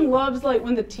this one loves like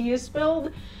when the tea is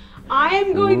spilled. I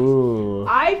am going.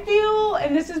 I feel,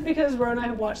 and this is because Ro and I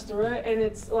have watched through it, and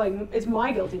it's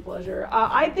my guilty pleasure.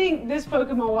 I think this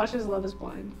Pokemon watches Love Is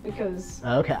Blind because.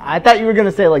 Okay, I thought you were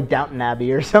gonna say like Downton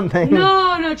Abbey or something.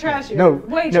 No, trashier.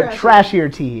 Way trashier.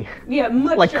 Trashier tea. Yeah,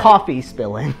 much like trashier. Coffee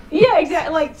spilling. Yeah,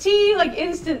 exactly. Like tea, like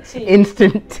instant tea.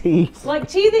 Instant tea. Like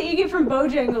tea that you get from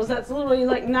Bojangles. That's literally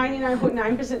like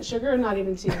 99.9% sugar and not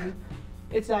even tea.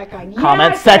 It's that kind.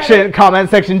 Comment section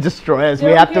destroy us.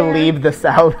 We have to leave the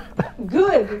South.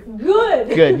 Good.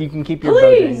 Good. You can keep your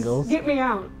Please Bojangles. get me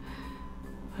out.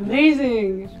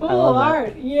 Amazing. Full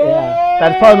art. Yeah.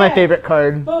 That's probably my favorite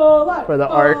card Full art. for the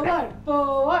art.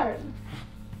 Full art.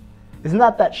 Isn't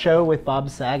that show with Bob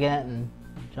Saget and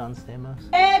John Stamos?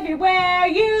 Everywhere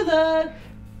you look.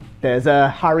 There's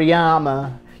a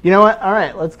Hariyama. You know what? All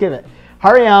right, let's give it.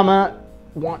 Hariyama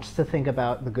wants to think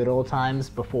about the good old times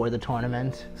before the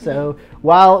tournament. So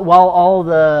while all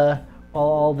the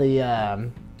oh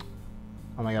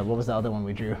my god, what was the other one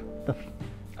we drew?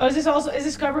 Oh, is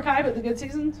this Cobra Kai but the good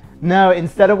seasons? No,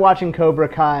 instead of watching Cobra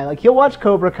Kai, like he'll watch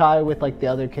Cobra Kai with like the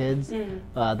other kids, the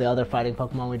other fighting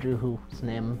Pokemon we drew, whose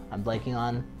name I'm blanking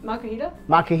on. Makahita?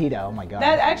 Makahita, oh my god.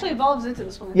 That actually evolves into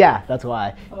this one. Yeah, that's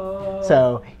why. Oh.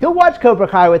 So he'll watch Cobra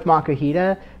Kai with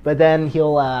Makahita, but then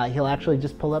he'll actually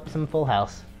just pull up some Full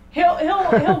House.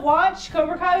 He'll watch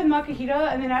Cobra Kai with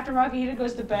Makahita, and then after Makahita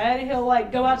goes to bed, he'll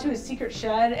like go out to his secret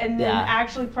shed and then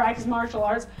actually practice martial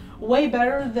arts way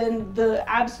better than the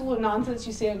absolute nonsense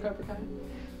you see on Cobra Kai.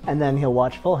 And then he'll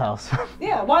watch Full House.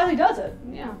 Yeah, while he does it.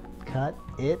 Yeah. Cut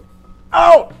it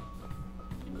out.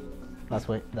 That's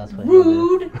what.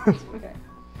 Rude. Okay.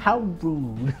 How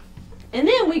rude. And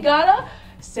then we gotta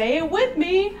say it with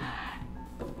me.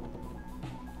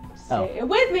 Say it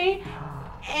with me.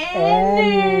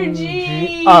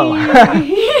 Energy. Oh.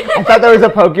 I thought there was a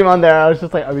Pokemon there. I was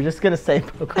just like, are we just going to say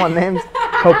Pokemon names?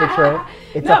 Hope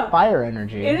it's a fire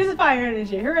energy. It is a fire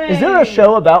energy. Hooray. Is there a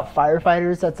show about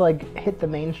firefighters that's like hit the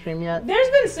mainstream yet? There's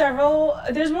been several.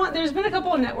 There's been a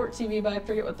couple on network TV, but I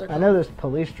forget what they're called. I know there's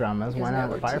police dramas. Why not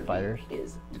firefighters?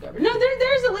 No,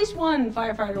 there's at least one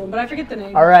firefighter one, but I forget the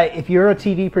name. All right, if you're a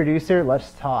TV producer,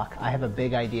 let's talk. I have a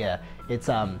big idea. It's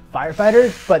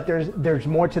firefighters, but there's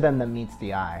more to them than meets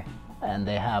the eye, and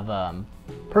they have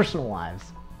personal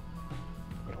lives.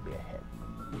 It'll be a hit.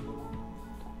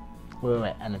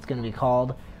 Wait, and it's going to be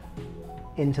called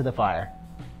Into the Fire.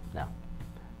 No.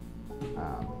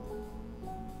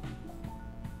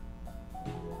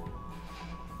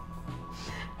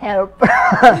 Help.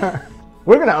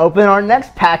 We're going to open our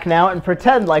next pack now and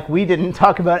pretend like we didn't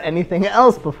talk about anything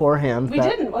else beforehand. We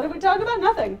didn't. What did we talk about?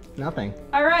 Nothing. Nothing.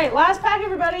 All right, last pack,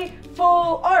 everybody.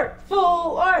 Full art.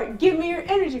 Full art. Give me your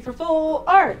energy for full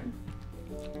art.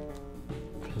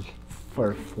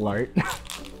 For flirt.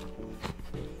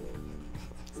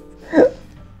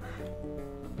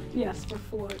 Yes, for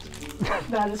flirt.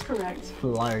 That is correct.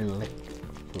 Flirt.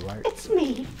 It's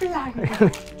me, Flirt.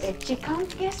 Bet you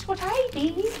can't guess what I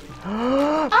be.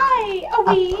 A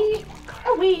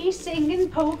wee singing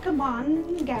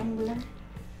Pokemon gambler.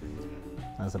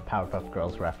 That's a Powerpuff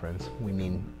Girls reference. We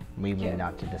mean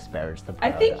not to disparage the.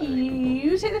 I think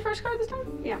you say the first card this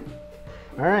time? Yeah.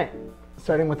 All right.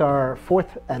 Starting with our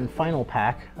fourth and final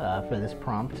pack for this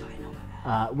prompt.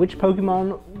 Which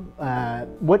Pokemon,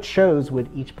 what shows would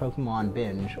each Pokemon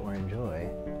binge or enjoy?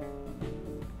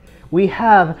 We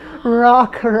have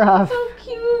Rockruff. So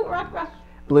cute, Rockruff.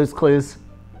 Blue's Clues.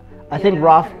 I think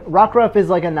Rockruff is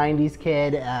like a 90s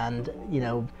kid, and, you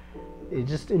know, it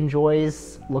just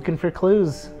enjoys looking for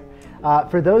clues.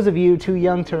 For those of you too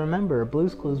young to remember,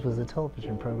 Blue's Clues was a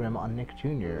television program on Nick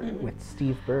Jr. with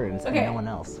Steve Burns and no one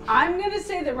else. I'm going to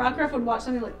say that Rockruff would watch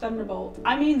something like Thunderbolt.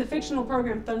 I mean, the fictional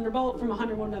program Thunderbolt from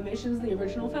 101 Dalmatians, the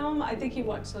original film. I think he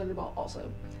watched Thunderbolt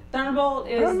also. Thunderbolt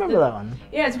is. I remember that one.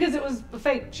 Yeah, it's because it was a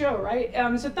fake show, right?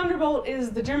 So Thunderbolt is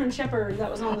the German Shepherd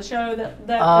that was on the show that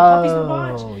the puppies would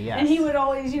watch, yes. And he would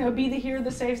always, you know, be the hero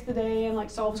that saves the day and like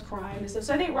solves crime and stuff.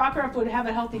 So I think Rockruff would have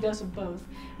a healthy dose of both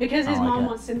because his mom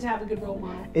wants him to have a good role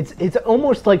model. It's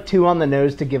almost like too on the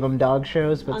nose to give him dog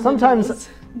shows, but sometimes.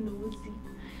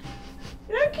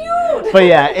 They're cute. But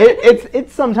yeah,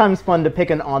 it's sometimes fun to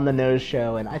pick an on the nose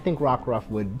show, and I think Rockruff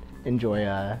would enjoy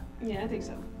Yeah, I think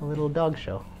so. a little dog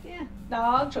show. Yeah,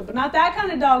 dog show, but not that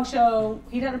kind of dog show.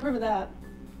 He doesn't approve of that.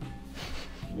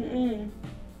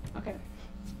 Okay.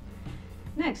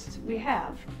 Next, we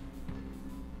have.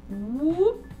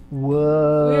 Whoop.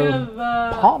 Whoa. We have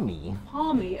Palmy.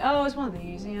 Palmy. Oh, it's one of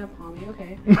these. Yeah, Palmy.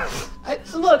 Okay.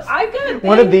 Look, I've got a thing.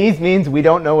 One of these means we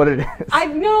don't know what it is.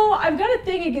 I've got a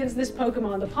thing against this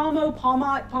Pokemon, the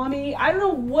Palmy. I don't know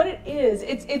what it is.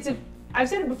 I've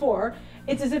said it before.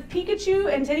 It's as if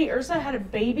Pikachu and Teddy Ursa had a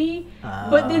baby,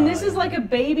 but then this is like a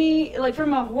baby, like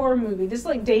from a horror movie. This is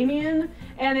like Damien,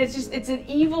 and it's an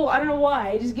evil, I don't know why.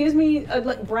 It just gives me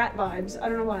like brat vibes. I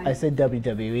don't know why. I said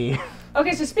WWE.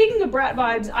 Okay, so speaking of brat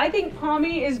vibes, I think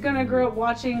Palmy is going to grow up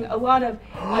watching a lot of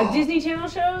Disney Channel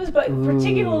shows, but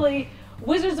particularly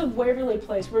Wizards of Waverly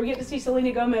Place, where we get to see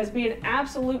Selena Gomez be an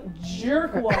absolute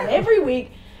jerkwad every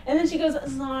week. And then she goes,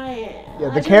 sorry. Yeah,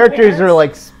 the characters are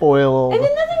like spoiled. And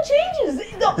then nothing changes.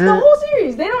 The whole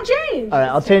series, they don't change. All right,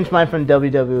 I'll change mine from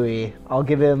WWE. I'll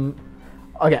give him.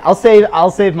 Okay,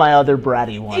 I'll save my other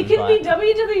bratty one. It can be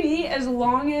WWE as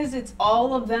long as it's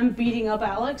all of them beating up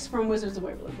Alex from Wizards of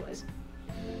Waverly Place.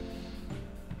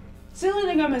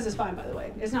 Selena Gomez is fine, by the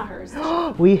way. It's not hers.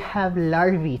 We have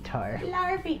Larvitar.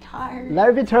 Larvitar.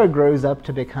 Larvitar grows up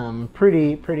to become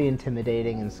pretty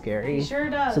intimidating and scary. He sure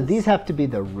does. So these have to be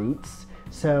the roots.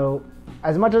 So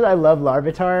as much as I love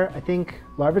Larvitar, I think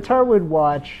Larvitar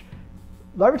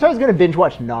is gonna binge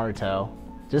watch Naruto.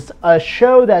 Just a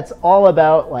show that's all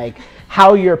about like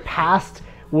how your past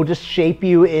will just shape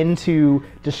you into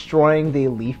destroying the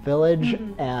Leaf Village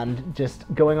and just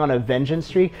going on a vengeance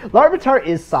streak. Larvitar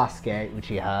is Sasuke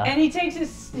Uchiha. And he takes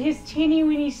his teeny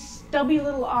weeny stubby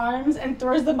little arms and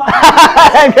throws them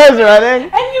behind and goes running.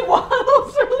 and he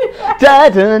waddles really fast.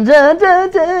 Or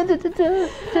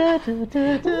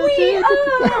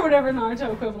whatever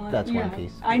Naruto equivalent. That's One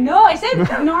Piece. I know, I said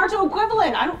Naruto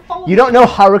equivalent. I don't follow. You don't know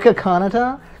Haruka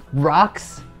Kanata?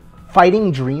 Rocks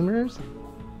fighting dreamers?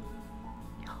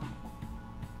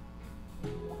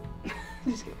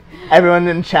 Everyone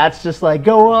in chat's just like,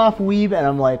 go off, weeb, and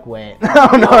I'm like, wait.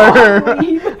 Oh no.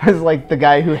 I was like the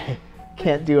guy who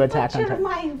can't do Attack on Titan.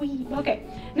 My weeb. Okay,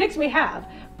 next we have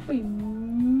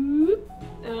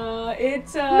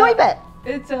it's Noibat.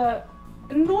 It's a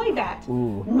Noibat.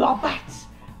 Ooh. Noibat.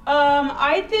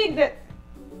 I think that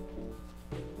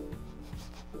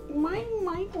my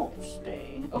mic won't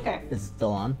stay. Okay. Is it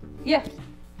still on? Yeah.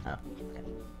 Oh.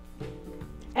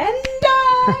 And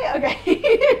okay.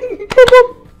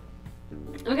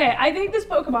 Okay, I think this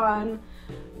Pokemon,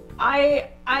 I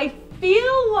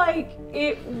feel like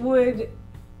it would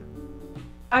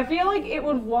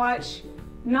watch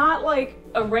not like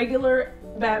a regular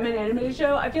Batman animated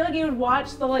show. I feel like it would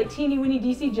watch the like teeny weeny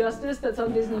DC Justice that's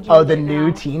on Disney Junior. Oh, the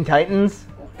new Teen Titans?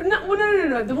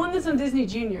 No. The one that's on Disney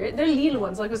Junior. They're little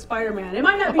ones, like with Spider-Man. It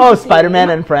might not be. Oh,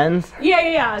 Spider-Man and Friends?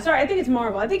 Yeah. Sorry, I think it's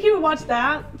Marvel. I think he would watch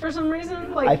that for some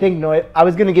reason. Like, I think I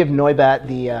was gonna give Noibat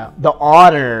the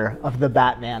honor of the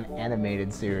Batman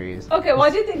animated series. Okay, well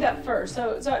I did think that first,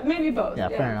 so maybe both. Yeah,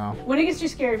 fair enough. When it gets too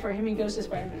scary for him, he goes to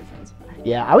Spider-Man and Friends.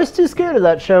 Yeah, I was too scared of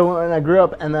that show when I grew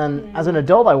up, and then as an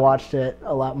adult I watched it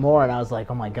a lot more, and I was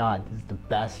like, oh my god, this is the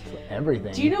best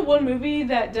everything. Do you know one movie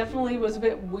that definitely was a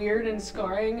bit weird and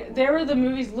scarring? There were the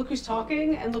movies Look Who's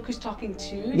Talking and Look Who's Talking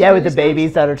 2. Yeah, with the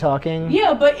babies that are talking.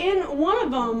 Yeah, but in one of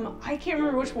them, I can't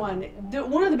remember which one,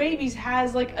 one of the babies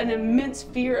has like an immense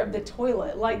fear of the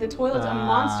toilet. Like the toilet's a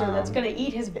monster that's gonna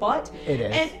eat his butt. It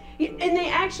is. And they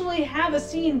actually have a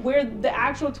scene where the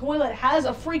actual toilet has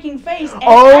a freaking face and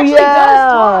does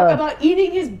talk about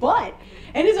eating his butt.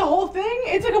 And it's a whole thing.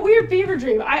 It's like a weird fever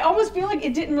dream. I almost feel like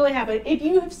it didn't really happen. If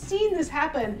you have seen this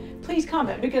happen, please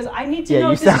comment because I need to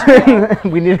know if this is real.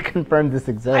 We need to confirm this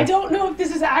exists. I don't know if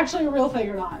this is actually a real thing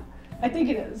or not. I think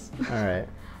it is. All right.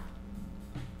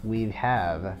 We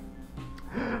have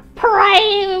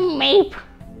Primeape.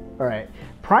 All right.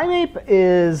 Primeape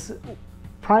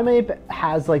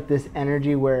has like this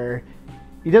energy where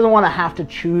he doesn't want to have to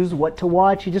choose what to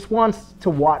watch. He just wants to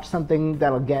watch something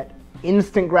that'll get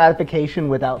instant gratification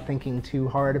without thinking too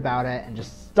hard about it, and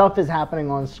just stuff is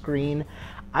happening on screen.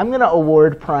 I'm gonna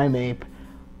award Primeape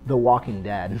The Walking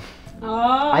Dead.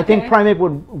 Oh, okay. I think Primeape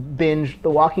would binge The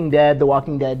Walking Dead, The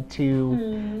Walking Dead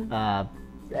 2,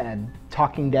 and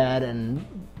Talking Dead, and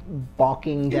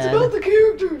Balking Dead. It's about the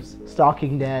characters.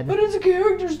 Stalking Dead. But it's a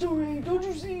character story, don't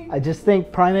you see? I just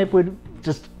think Primeape would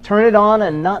just turn it on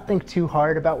and not think too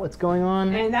hard about what's going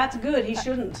on. And that's good, he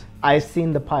shouldn't. I've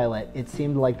seen the pilot. It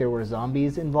seemed like there were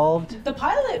zombies involved. The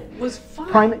pilot was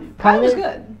fine. Primeape was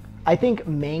good. I think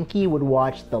Mankey would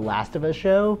watch the Last of Us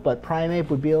show, but Primeape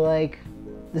would be like,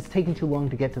 it's taking too long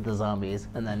to get to the zombies,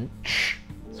 and then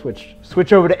switch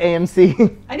over to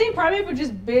AMC. I think Primeape would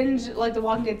just binge like The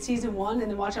Walking Dead season 1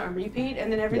 and then watch it on repeat,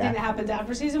 and then everything that happens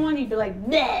after season 1, he'd be like,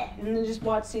 bleh, and then just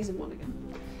watch season 1 again.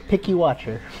 Picky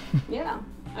watcher. Yeah.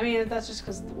 I mean, that's just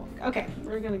because of the walk. Okay,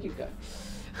 we're going to keep going.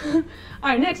 All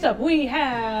right, next up we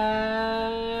have...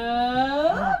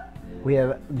 We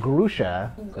have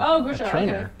Grusha. Oh, Grusha, a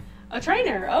trainer. Okay. A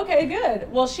trainer, okay,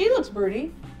 good. Well, she looks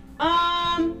broody.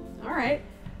 All right.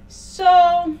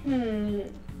 So,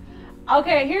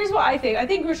 okay, here's what I think. I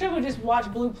think Grusha would just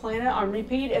watch Blue Planet on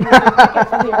repeat and then pick it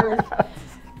for the Earth.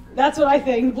 That's what I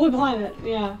think. Blue Planet,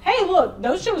 yeah. Hey, look,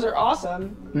 those shows are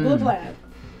awesome. Blue Planet.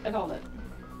 I called it.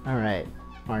 All right,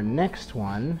 our next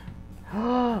one,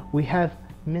 we have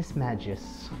Miss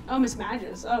Magus. Oh, Miss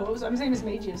Magus. Oh, I'm saying Miss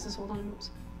Magius this whole time.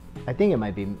 Oops. I think it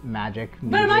might be Magic.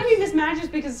 But it might be Miss Magus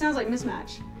because it sounds like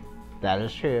mismatch. That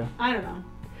is true. I don't know.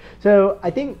 So I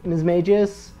think Ms.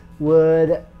 Magus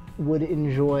would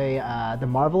enjoy The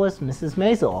Marvelous Mrs.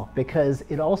 Maisel because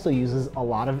it also uses a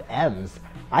lot of M's.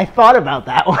 I thought about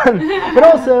that one. But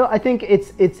also, I think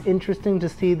it's interesting to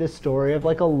see the story of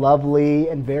like a lovely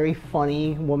and very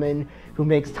funny woman who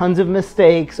makes tons of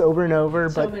mistakes over and over,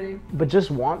 So many. but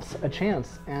just wants a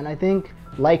chance. And I think,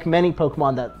 like many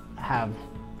Pokemon that have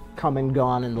come and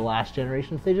gone in the last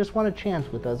generations, they just want a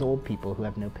chance with us old people who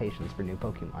have no patience for new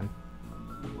Pokemon.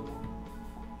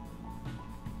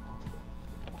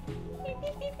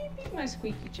 My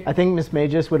squeaky chair. I think Miss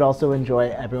Magus would also enjoy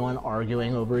everyone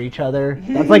arguing over each other.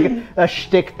 That's like a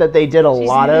shtick that they did a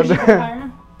lot of.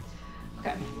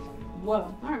 Okay.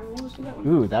 Whoa. All right, we'll just do that one.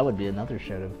 Ooh, that would be another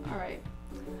show to... All right.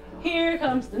 Here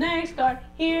comes the next card.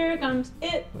 Here comes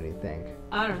it. What do you think?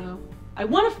 I don't know. I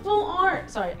want a full art.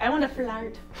 Sorry, I want a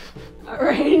flirt. All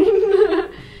right.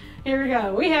 Here we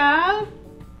go. We have...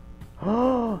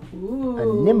 Oh, Ooh. a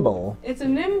Nimble. It's a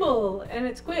Nimble, and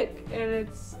it's quick, and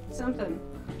it's something.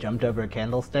 Jumped over a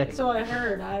candlestick? So I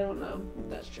heard. I don't know if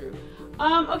that's true.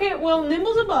 Okay, well,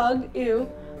 Nimble's a bug. Ew.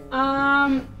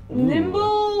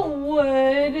 Nimble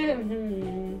would...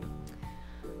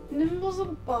 Nimble's a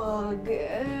bug,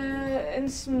 and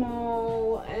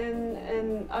small,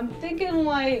 and I'm thinking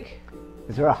like...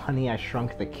 Is there a Honey, I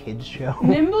Shrunk the Kids show?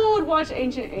 Nimble would watch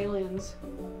Ancient Aliens.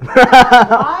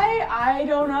 I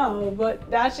don't know, but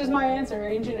that's just my answer,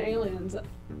 Ancient Aliens.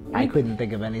 I couldn't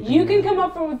think of anything. You can come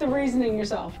up with the reasoning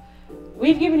yourself.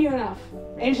 We've given you enough.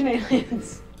 Ancient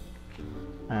Aliens.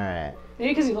 Alright.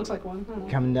 Maybe because he looks like one. I don't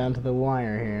know. Coming down to the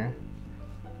wire here.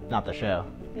 Not the show.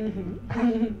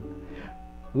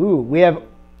 Ooh, we have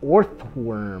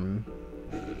Orthworm.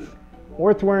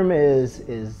 Orthworm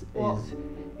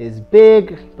is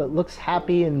big, but looks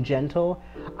happy and gentle.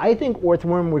 I think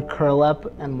Orthworm would curl up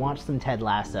and watch some Ted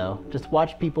Lasso. Just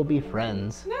watch people be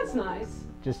friends. That's nice.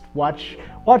 Just watch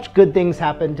good things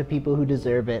happen to people who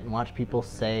deserve it, and watch people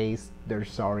say they're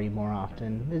sorry more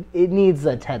often. It needs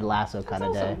a Ted Lasso kind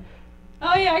of day.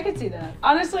 Oh yeah, I could see that.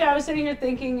 Honestly, I was sitting here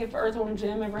thinking if Earthworm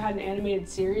Jim ever had an animated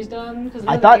series done.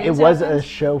 I thought it was a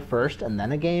show first and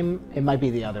then a game. It might be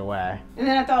the other way. And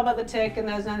then I thought about the tick, and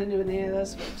that has nothing to do with any of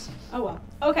those. Oops. Oh well.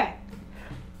 Okay.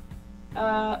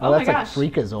 Oh that's my like gosh.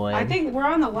 Freakazoid. I think we're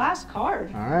on the last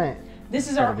card. All right. This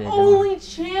is Gotta our be a good only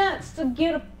chance to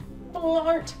get a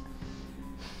flirt.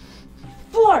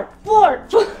 Flirt.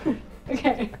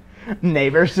 Okay.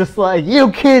 Neighbor's just like,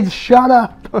 you kids, shut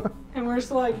up. And we're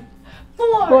just like,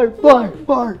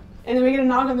 Flirt. And then we get a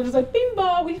knock, and they're just like, bing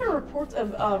bong. We've heard reports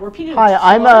of repeated.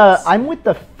 Hi, flirts. I'm with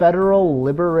the Federal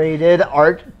Liberated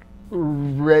Art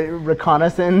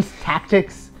Reconnaissance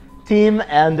Tactics team,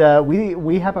 and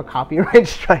we have a copyright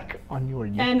strike on your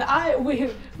YouTube. And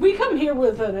we come here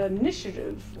with an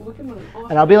initiative. We come with an offer.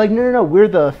 And I'll be like, no, we're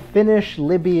the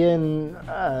Finnish-Libyan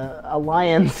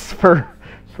Alliance for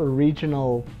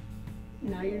regional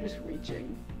Now you're just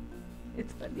reaching.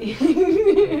 It's funny.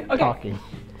 Okay. talking.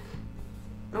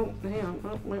 Oh, hang on.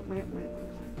 Oh, wait.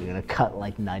 You're gonna cut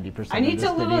like 90% of this I need to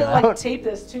video literally out. like tape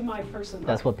this to my person.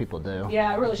 That's what people do.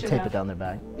 Yeah, I really should Tape have. it down their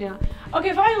back. Yeah.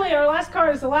 Okay, finally, our last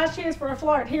card is the last chance for a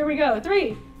flirt. Here we go.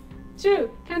 3,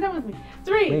 2, count down with me.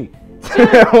 3, Wait. 2,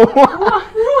 1.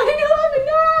 Why are you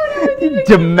laughing? No,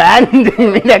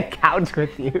 Demanding me to count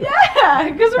with you.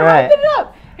 Yeah, because we're All right. wrapping it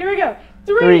up. Here we go.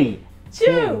 3,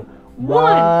 2,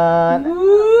 1.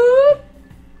 Whoop.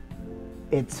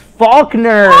 It's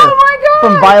Faulkner. Oh my god!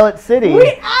 From Violet City. We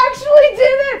actually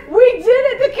did it! We did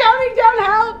it! The counting down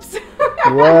helps!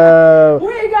 Whoa.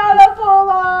 We got a full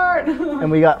art!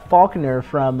 And we got Faulkner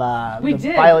from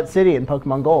did. Violet City in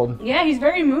Pokemon Gold. Yeah, he's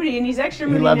very moody, and he's extra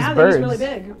moody loves now birds. that he's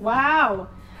really big. Wow.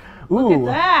 Ooh. Look at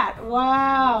that.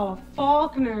 Wow.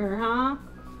 Faulkner,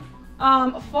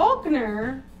 huh?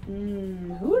 Faulkner.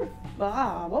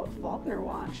 What would Faulkner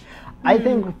watch? I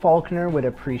think Faulkner would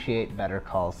appreciate Better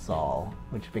Call Saul,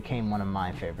 which became one of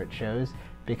my favorite shows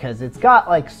because it's got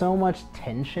like so much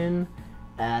tension,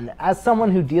 and as someone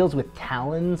who deals with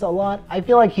talons a lot, I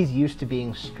feel like he's used to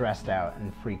being stressed out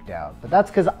and freaked out. But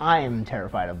that's because I am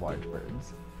terrified of large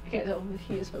birds. I can't tell if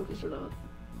he is focused or not.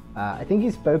 I think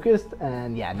he's focused,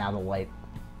 and yeah, now the light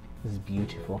is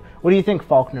beautiful. What do you think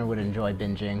Faulkner would enjoy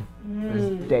binging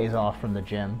his days off from the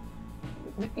gym?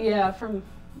 Yeah, from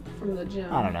the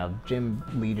gym. I don't know, gym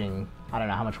leading, I don't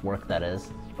know how much work that is.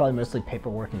 It's probably mostly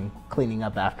paperwork and cleaning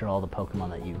up after all the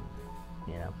Pokemon that you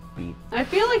beat. I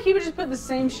feel like he would just put the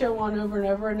same show on over and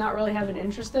over and not really have an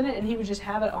interest in it, and he would just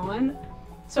have it on.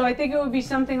 So I think it would be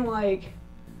something like,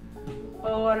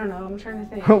 oh, I don't know, I'm trying to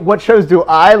think. What shows do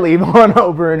I leave on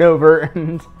over and over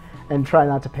and try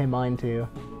not to pay mind to?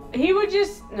 He would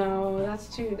just, no,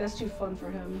 that's too fun for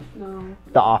him. No.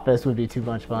 The Office would be too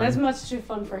much fun. That's much too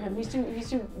fun for him. He's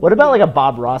too. What about like a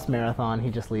Bob Ross marathon he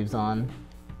just leaves on?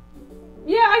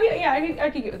 Yeah, I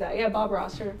could get with that. Yeah, Bob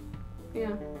Ross, sure.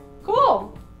 Yeah. Cool.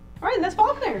 All right, that's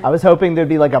Faulkner. I was hoping there'd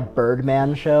be like a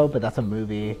Birdman show, but that's a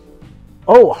movie.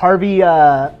 Oh, Harvey,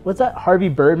 what's that? Harvey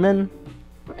Birdman?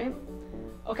 Right.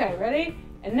 Okay, ready?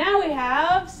 And now we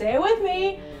have, say it with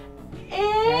me,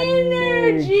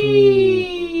 energy.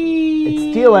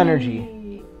 It's Steel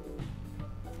Energy.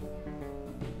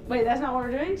 Wait, that's not what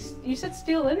we're doing? You said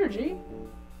Steel Energy.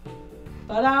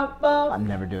 I'm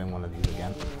never doing one of these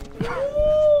again.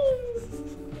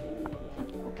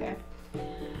 Okay.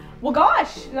 Well,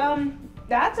 gosh,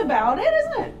 that's about it,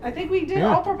 isn't it? I think we did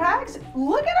all 4 packs.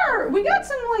 Look at we got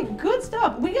some like good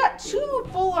stuff. We got 2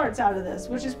 full arts out of this,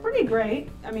 which is pretty great.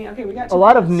 I mean, okay, we got 2 a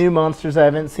lot of new monsters I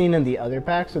haven't seen in the other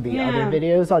packs or the other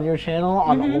videos on your channel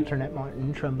on Alternate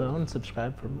Martin Trombone.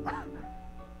 Subscribe for more.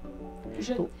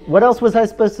 What else was I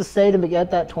supposed to say to get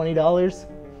that $20?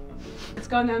 It's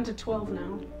gone down to 12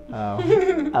 now.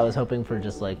 Oh, I was hoping for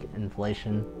just like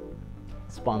inflation,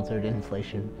 sponsored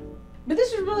inflation. But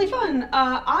this was really fun.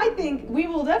 I think we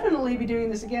will definitely be doing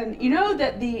this again. You know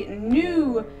that the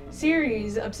new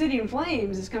series, Obsidian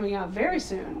Flames, is coming out very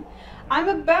soon. I'm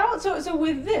about, so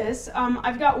with this,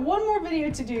 I've got one more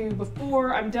video to do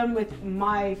before I'm done with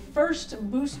my first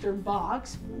booster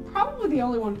box. Probably the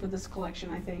only one for this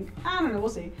collection, I think. I don't know, we'll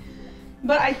see.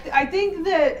 But I think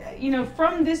that, you know,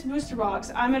 from this booster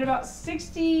box, I'm at about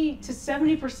 60 to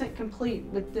 70% complete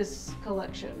with this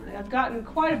collection. I've gotten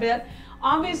quite a bit.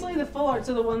 Obviously, the full arts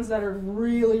are the ones that are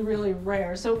really, really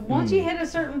rare. So once you hit a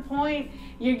certain point,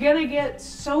 you're gonna get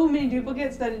so many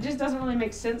duplicates that it just doesn't really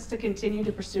make sense to continue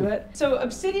to pursue it. So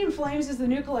Obsidian Flames is the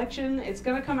new collection. It's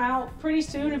gonna come out pretty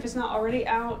soon if it's not already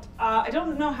out. I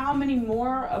don't know how many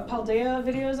more Paldea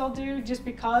videos I'll do just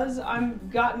because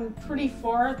I've gotten pretty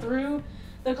far through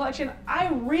the collection. I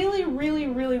really, really,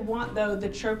 really want, though, the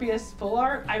Tropius full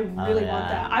art. I really want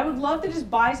that. I would love to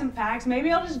just buy some packs.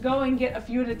 Maybe I'll just go and get a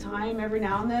few at a time every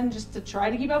now and then just to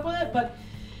try to keep up with it. But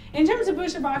in terms of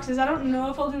booster boxes, I don't know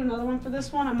if I'll do another one for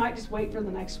this one. I might just wait for the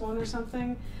next one or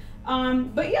something.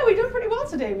 But yeah, we've done pretty well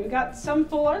today. We've got some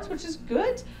full arts, which is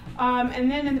good. And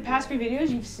then in the past few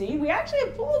videos you've seen, we actually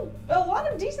have pulled a lot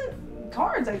of decent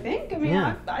cards, I think. I mean,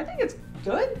 I think it's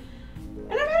good.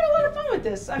 And I've had a lot of fun with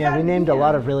this. We named a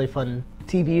lot of really fun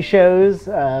TV shows,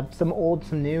 some old,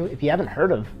 some new. If you haven't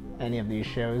heard of any of these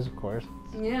shows, of course.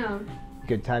 Yeah.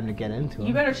 Good time to get into them.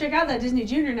 You better check out that Disney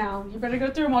Junior now. You better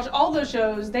go through and watch all those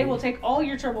shows. They will take all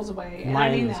your troubles away. And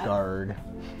I mean that. Guard.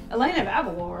 Elena of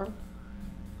Avalor.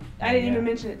 I didn't even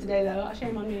mention it today, though.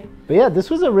 Shame on me. But yeah, this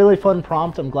was a really fun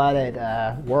prompt. I'm glad it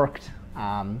worked.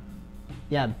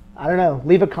 Yeah, I don't know.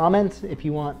 Leave a comment if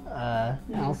you want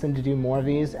Allison to do more of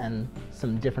these and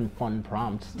some different fun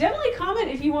prompts. Definitely comment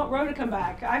if you want Ro to come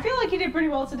back. I feel like he did pretty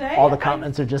well today. All the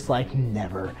comments are just like,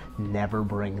 never, never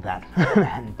bring that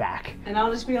man back. And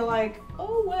I'll just be like,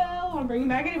 oh well, I'm bringing him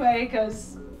back anyway,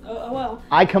 because, oh well.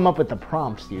 I come up with the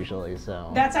prompts usually,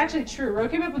 so. That's actually true. Ro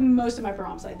came up with most of my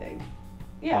prompts, I think.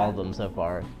 Yeah. All of them so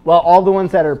far. Well, all the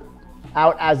ones that are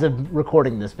out as of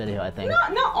recording this video, I think.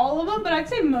 Not all of them, but I'd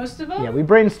say most of them. Yeah, we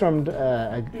brainstormed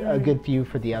a good few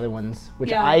for the other ones,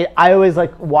 which I always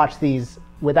like watch these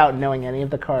without knowing any of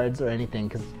the cards or anything,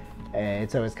 because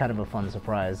it's always kind of a fun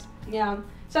surprise. Yeah.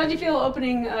 So how'd you feel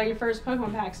opening your first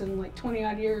Pokemon packs in like 20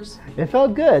 odd years? It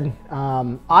felt good.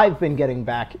 I've been getting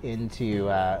back into,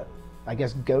 I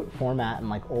guess, GOAT format and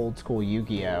like old school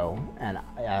Yu-Gi-Oh! And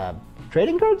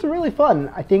trading cards are really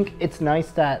fun. I think it's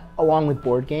nice that, along with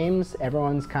board games,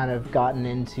 everyone's kind of gotten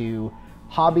into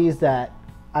hobbies that,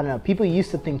 I don't know, people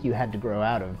used to think you had to grow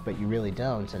out of, but you really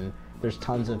don't. And there's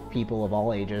tons of people of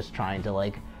all ages trying to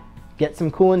like get some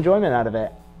cool enjoyment out of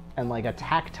it. And like a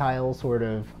tactile sort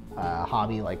of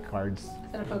hobby like cards. Is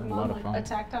that a Pokemon, like a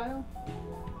tactile?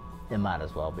 It might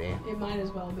as well be. It might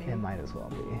as well be. It might as well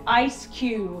be. Ice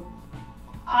Cube.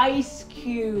 Ice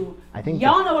Cube. I think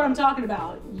y'all know what I'm talking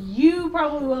about. You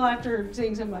probably will after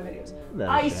seeing some of my videos.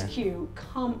 Ice Cube,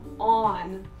 come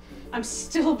on. I'm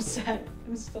still upset.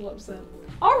 I'm still upset.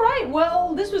 All right,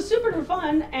 well, this was super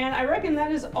fun, and I reckon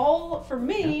that is all for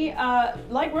me.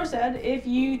 Like Ro said, if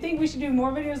you think we should do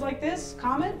more videos like this,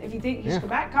 comment. If you think you should go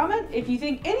back, comment. If you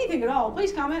think anything at all,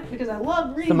 please comment, because I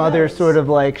love reading some other sort of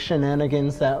like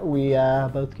shenanigans that we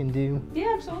both can do.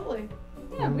 Yeah, absolutely.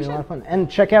 Yeah, it'll be a lot of fun. And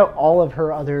check out all of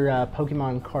her other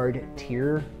Pokemon card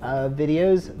tier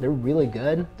videos. They're really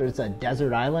good. There's a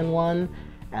Desert Island one,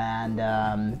 and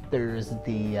there's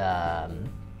the,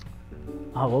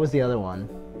 oh, what was the other one?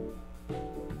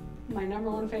 My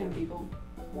 #1 fan, people.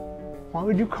 Why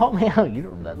would you call me out? You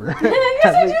don't remember.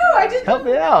 Yes, I do. I just help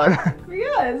me out.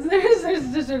 Yes, there's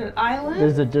a deserted island.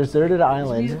 There's a deserted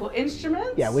island. There's musical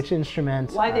instruments. Yeah, which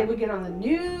instruments? Why they would get on the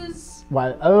news.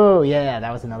 Why? Oh, yeah,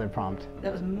 that was another prompt.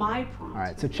 That was my prompt. All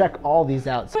right, so check all these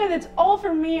out. Anyway, that's all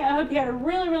from me. I hope you had a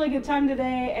really, really good time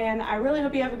today, and I really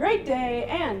hope you have a great day,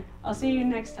 and I'll see you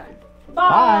next time.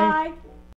 Bye. Bye.